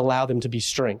and allow them to be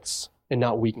strengths and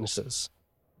not weaknesses.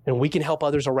 And we can help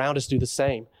others around us do the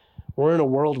same. We're in a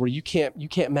world where you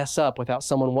can't mess up without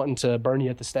someone wanting to burn you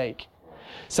at the stake.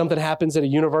 Something happens at a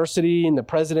university and the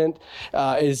president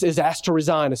is asked to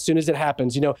resign as soon as it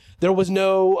happens. There was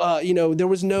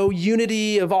no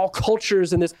unity of all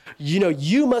cultures in this.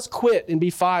 You must quit and be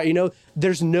fired.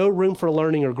 There's no room for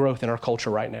learning or growth in our culture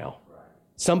right now.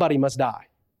 Somebody must die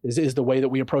is the way that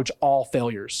we approach all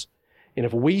failures. And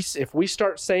if we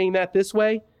start saying that this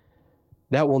way,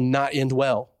 that will not end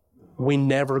well. We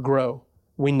never grow.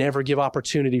 We never give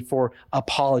opportunity for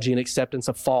apology and acceptance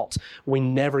of fault. We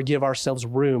never give ourselves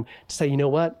room to say, you know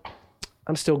what?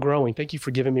 I'm still growing. Thank you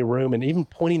for giving me room. And even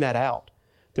pointing that out,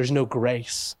 there's no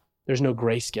grace. There's no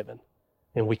grace given,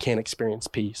 and we can't experience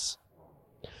peace.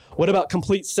 What about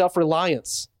complete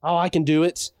self-reliance? Oh, I can do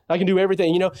it. I can do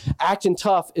everything. Acting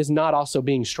tough is not also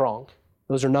being strong.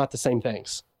 Those are not the same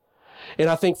things.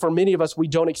 And I think for many of us, we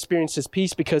don't experience his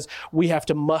peace because we have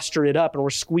to muster it up, and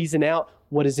we're squeezing out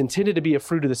what is intended to be a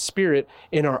fruit of the Spirit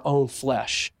in our own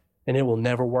flesh. And it will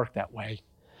never work that way.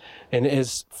 And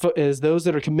as those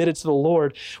that are committed to the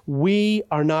Lord, we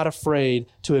are not afraid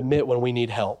to admit when we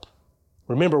need help.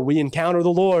 Remember, we encounter the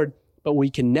Lord, but we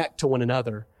connect to one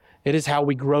another. It is how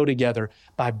we grow together,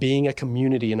 by being a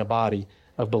community and a body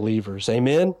of believers.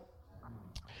 Amen?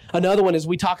 Another one is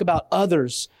we talk about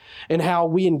others and how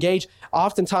we engage.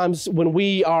 Oftentimes when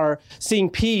we are seeing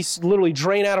peace literally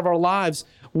drain out of our lives,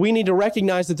 we need to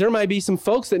recognize that there might be some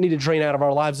folks that need to drain out of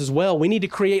our lives as well. We need to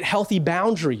create healthy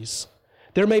boundaries.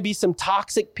 There may be some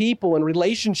toxic people and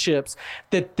relationships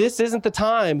that this isn't the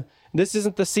time, this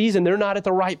isn't the season, they're not at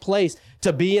the right place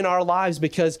to be in our lives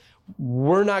because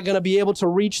we're not going to be able to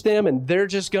reach them and they're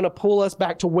just going to pull us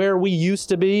back to where we used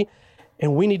to be.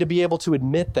 And we need to be able to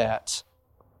admit that.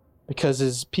 Because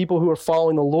as people who are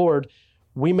following the Lord,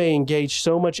 we may engage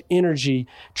so much energy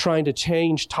trying to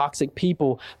change toxic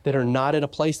people that are not at a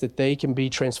place that they can be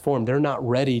transformed. They're not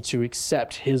ready to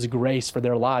accept His grace for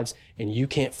their lives, and you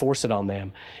can't force it on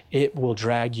them. It will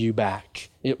drag you back.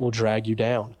 It will drag you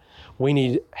down. We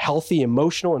need healthy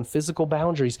emotional and physical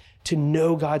boundaries to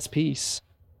know God's peace.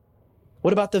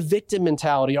 What about the victim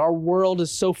mentality? Our world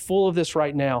is so full of this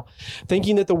right now,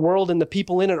 thinking that the world and the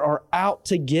people in it are out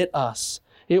to get us.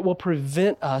 It will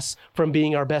prevent us from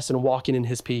being our best and walking in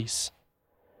His peace.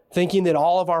 Thinking that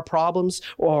all of our problems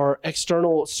or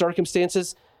external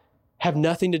circumstances have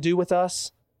nothing to do with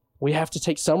us. We have to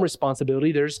take some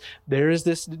responsibility. There is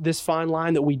this fine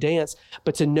line that we dance,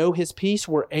 but to know His peace,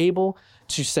 we're able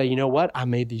to say, you know what? I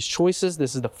made these choices.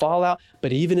 This is the fallout.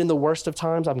 But even in the worst of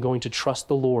times, I'm going to trust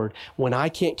the Lord. When I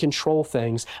can't control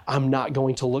things, I'm not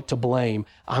going to look to blame.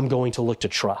 I'm going to look to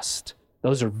trust.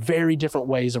 Those are very different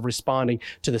ways of responding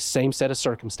to the same set of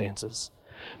circumstances.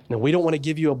 Now, we don't want to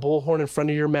give you a bullhorn in front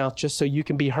of your mouth just so you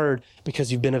can be heard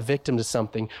because you've been a victim to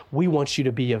something. We want you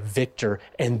to be a victor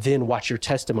and then watch your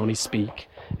testimony speak.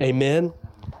 Amen?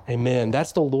 Amen.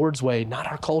 That's the Lord's way, not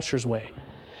our culture's way.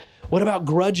 What about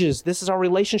grudges? This is our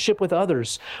relationship with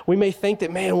others. We may think that,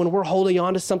 man, when we're holding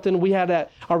on to something, we had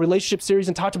our relationship series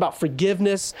and talked about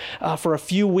forgiveness for a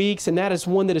few weeks, and that is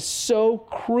one that is so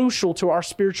crucial to our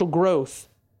spiritual growth.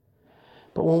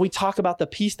 But when we talk about the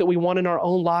peace that we want in our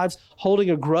own lives, holding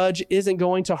a grudge isn't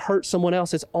going to hurt someone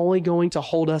else. It's only going to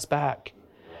hold us back.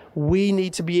 We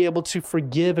need to be able to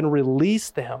forgive and release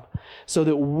them so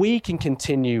that we can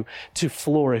continue to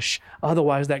flourish.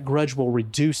 Otherwise, that grudge will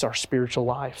reduce our spiritual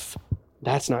life.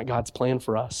 That's not God's plan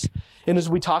for us. And as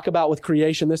we talk about with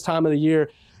creation this time of the year,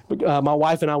 my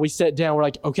wife and I, we sat down, we're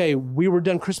like, okay, we were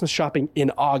done Christmas shopping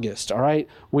in August, all right?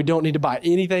 We don't need to buy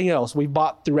anything else. We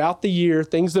bought throughout the year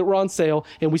things that were on sale,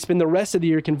 and we spend the rest of the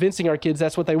year convincing our kids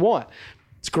that's what they want.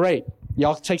 It's great.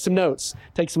 Y'all take some notes.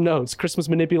 Christmas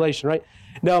manipulation, right?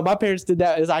 No, my parents did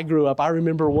that as I grew up. I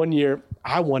remember one year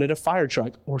I wanted a fire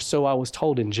truck, or so I was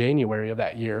told in January of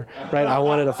that year, right? I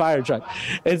wanted a fire truck.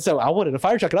 And so I wanted a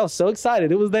fire truck, and I was so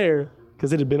excited it was there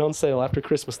because it had been on sale after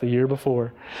Christmas the year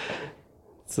before.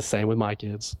 It's the same with my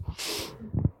kids.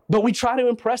 But we try to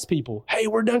impress people. Hey,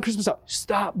 we're done Christmas.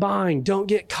 Stop buying. Don't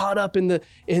get caught up in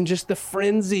just the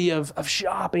frenzy of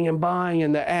shopping and buying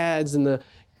and the ads and the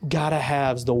gotta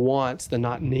haves, the wants, the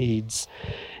not needs.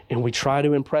 And we try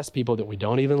to impress people that we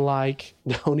don't even like,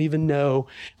 don't even know,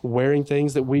 wearing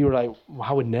things that we were like,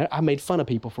 well, I made fun of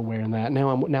people for wearing that. Now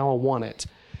I want it.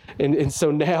 And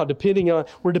so now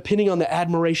we're depending on the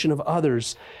admiration of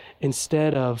others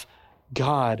instead of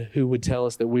God, who would tell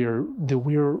us that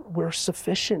we're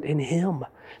sufficient in Him,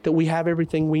 that we have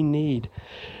everything we need.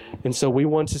 And so we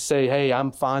want to say, hey,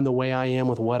 I'm fine the way I am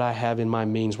with what I have in my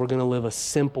means. We're going to live a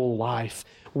simple life.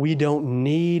 We don't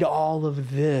need all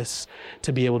of this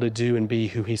to be able to do and be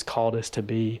who He's called us to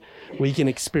be. We can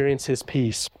experience His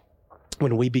peace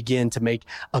when we begin to make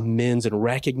amends and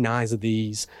recognize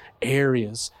these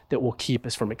areas that will keep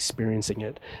us from experiencing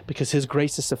it, because His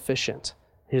grace is sufficient.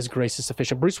 His grace is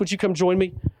sufficient. Bruce, would you come join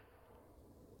me?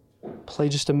 Play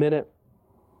just a minute.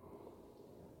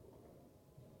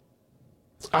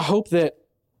 I hope that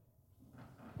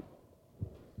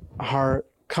our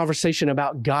conversation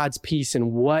about God's peace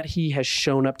and what He has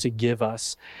shown up to give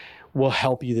us will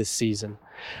help you this season.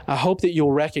 I hope that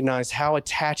you'll recognize how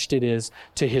attached it is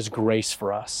to His grace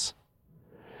for us.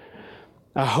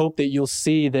 I hope that you'll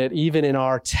see that even in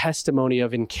our testimony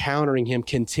of encountering Him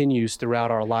continues throughout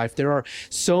our life. There are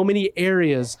so many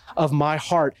areas of my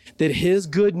heart that His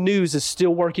good news is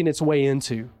still working its way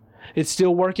into. It's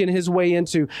still working His way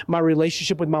into my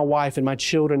relationship with my wife and my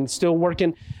children. It's still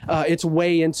working its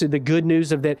way into the good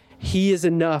news of that He is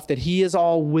enough, that He is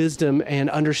all wisdom and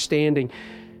understanding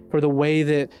for the way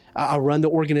that I run the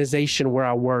organization where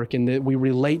I work and that we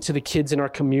relate to the kids in our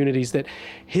communities, that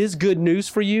His good news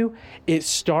for you, it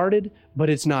started, but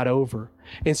it's not over.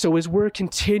 And so as we're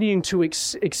continuing to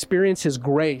experience His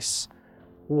grace,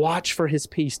 watch for His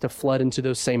peace to flood into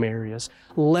those same areas.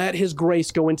 Let His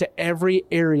grace go into every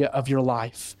area of your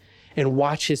life and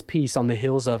watch His peace on the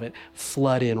hills of it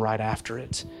flood in right after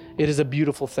it. It is a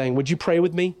beautiful thing. Would you pray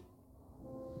with me?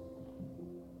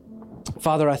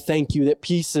 Father, I thank you that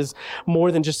peace is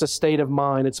more than just a state of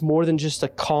mind. It's more than just a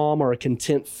calm or a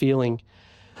content feeling.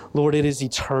 Lord, it is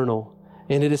eternal,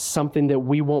 and it is something that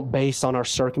we won't base on our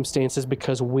circumstances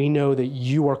because we know that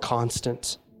you are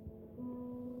constant.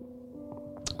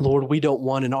 Lord, we don't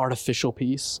want an artificial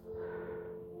peace.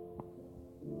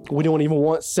 We don't even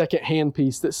want secondhand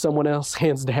peace that someone else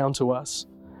hands down to us.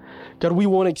 God, we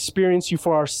want to experience you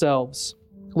for ourselves.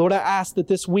 Lord, I ask that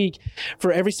this week,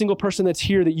 for every single person that's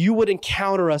here, that you would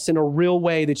encounter us in a real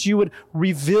way, that you would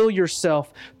reveal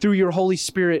yourself through your Holy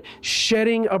Spirit,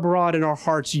 shedding abroad in our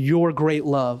hearts your great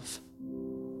love.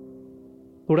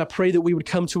 Lord, I pray that we would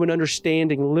come to an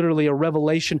understanding, literally a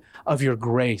revelation of your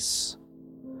grace,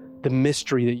 the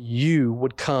mystery that you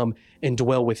would come and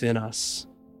dwell within us.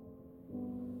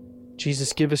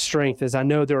 Jesus, give us strength, as I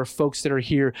know there are folks that are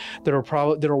here that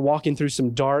are walking through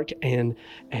some dark and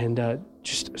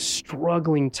just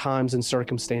struggling times and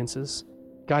circumstances.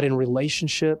 God, in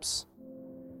relationships,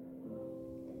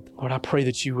 Lord, I pray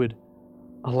that you would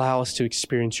allow us to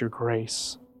experience your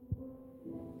grace,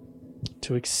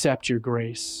 to accept your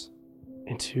grace,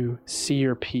 and to see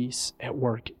your peace at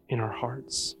work in our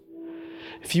hearts.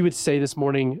 If you would say this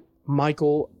morning,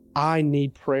 Michael, I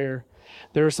need prayer.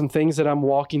 There are some things that I'm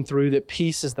walking through that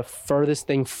peace is the furthest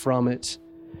thing from it.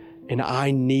 And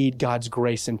I need God's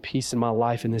grace and peace in my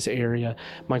life in this area.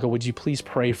 Michael, would you please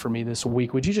pray for me this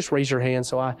week? Would you just raise your hand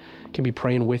so I can be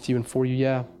praying with you and for you?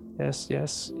 Yeah. Yes.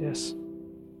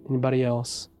 Anybody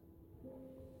else?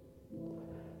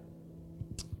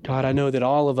 God, I know that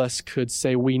all of us could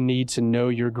say we need to know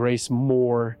your grace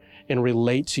more and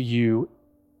relate to you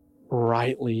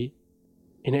rightly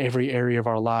in every area of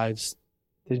our lives.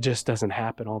 It just doesn't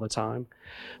happen all the time.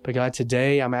 But God,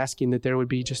 today I'm asking that there would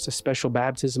be just a special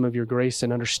baptism of your grace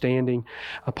and understanding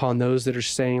upon those that are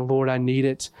saying, Lord, I need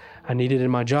it. I need it in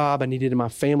my job. I need it in my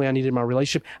family. I need it in my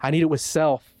relationship. I need it with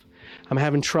self. I'm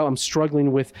having trouble. I'm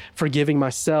struggling with forgiving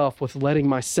myself, with letting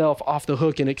myself off the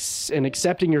hook and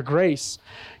accepting your grace.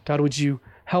 God, would you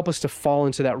help us to fall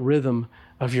into that rhythm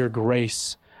of your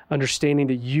grace, understanding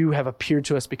that you have appeared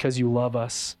to us because you love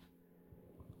us.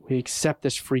 We accept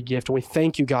this free gift, and we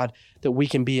thank you, God, that we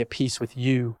can be at peace with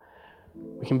you.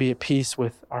 We can be at peace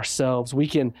with ourselves. We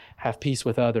can have peace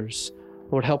with others.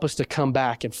 Lord, help us to come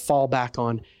back and fall back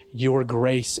on your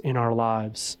grace in our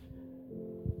lives.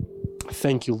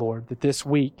 Thank you, Lord, that this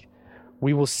week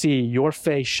we will see your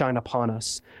face shine upon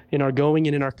us in our going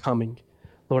and in our coming.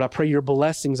 Lord, I pray your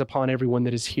blessings upon everyone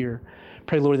that is here.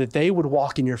 Pray, Lord, that they would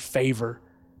walk in your favor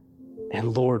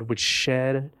and, Lord, would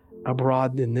shed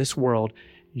abroad in this world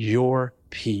your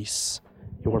peace,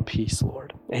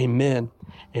 Lord. Amen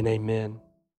and amen.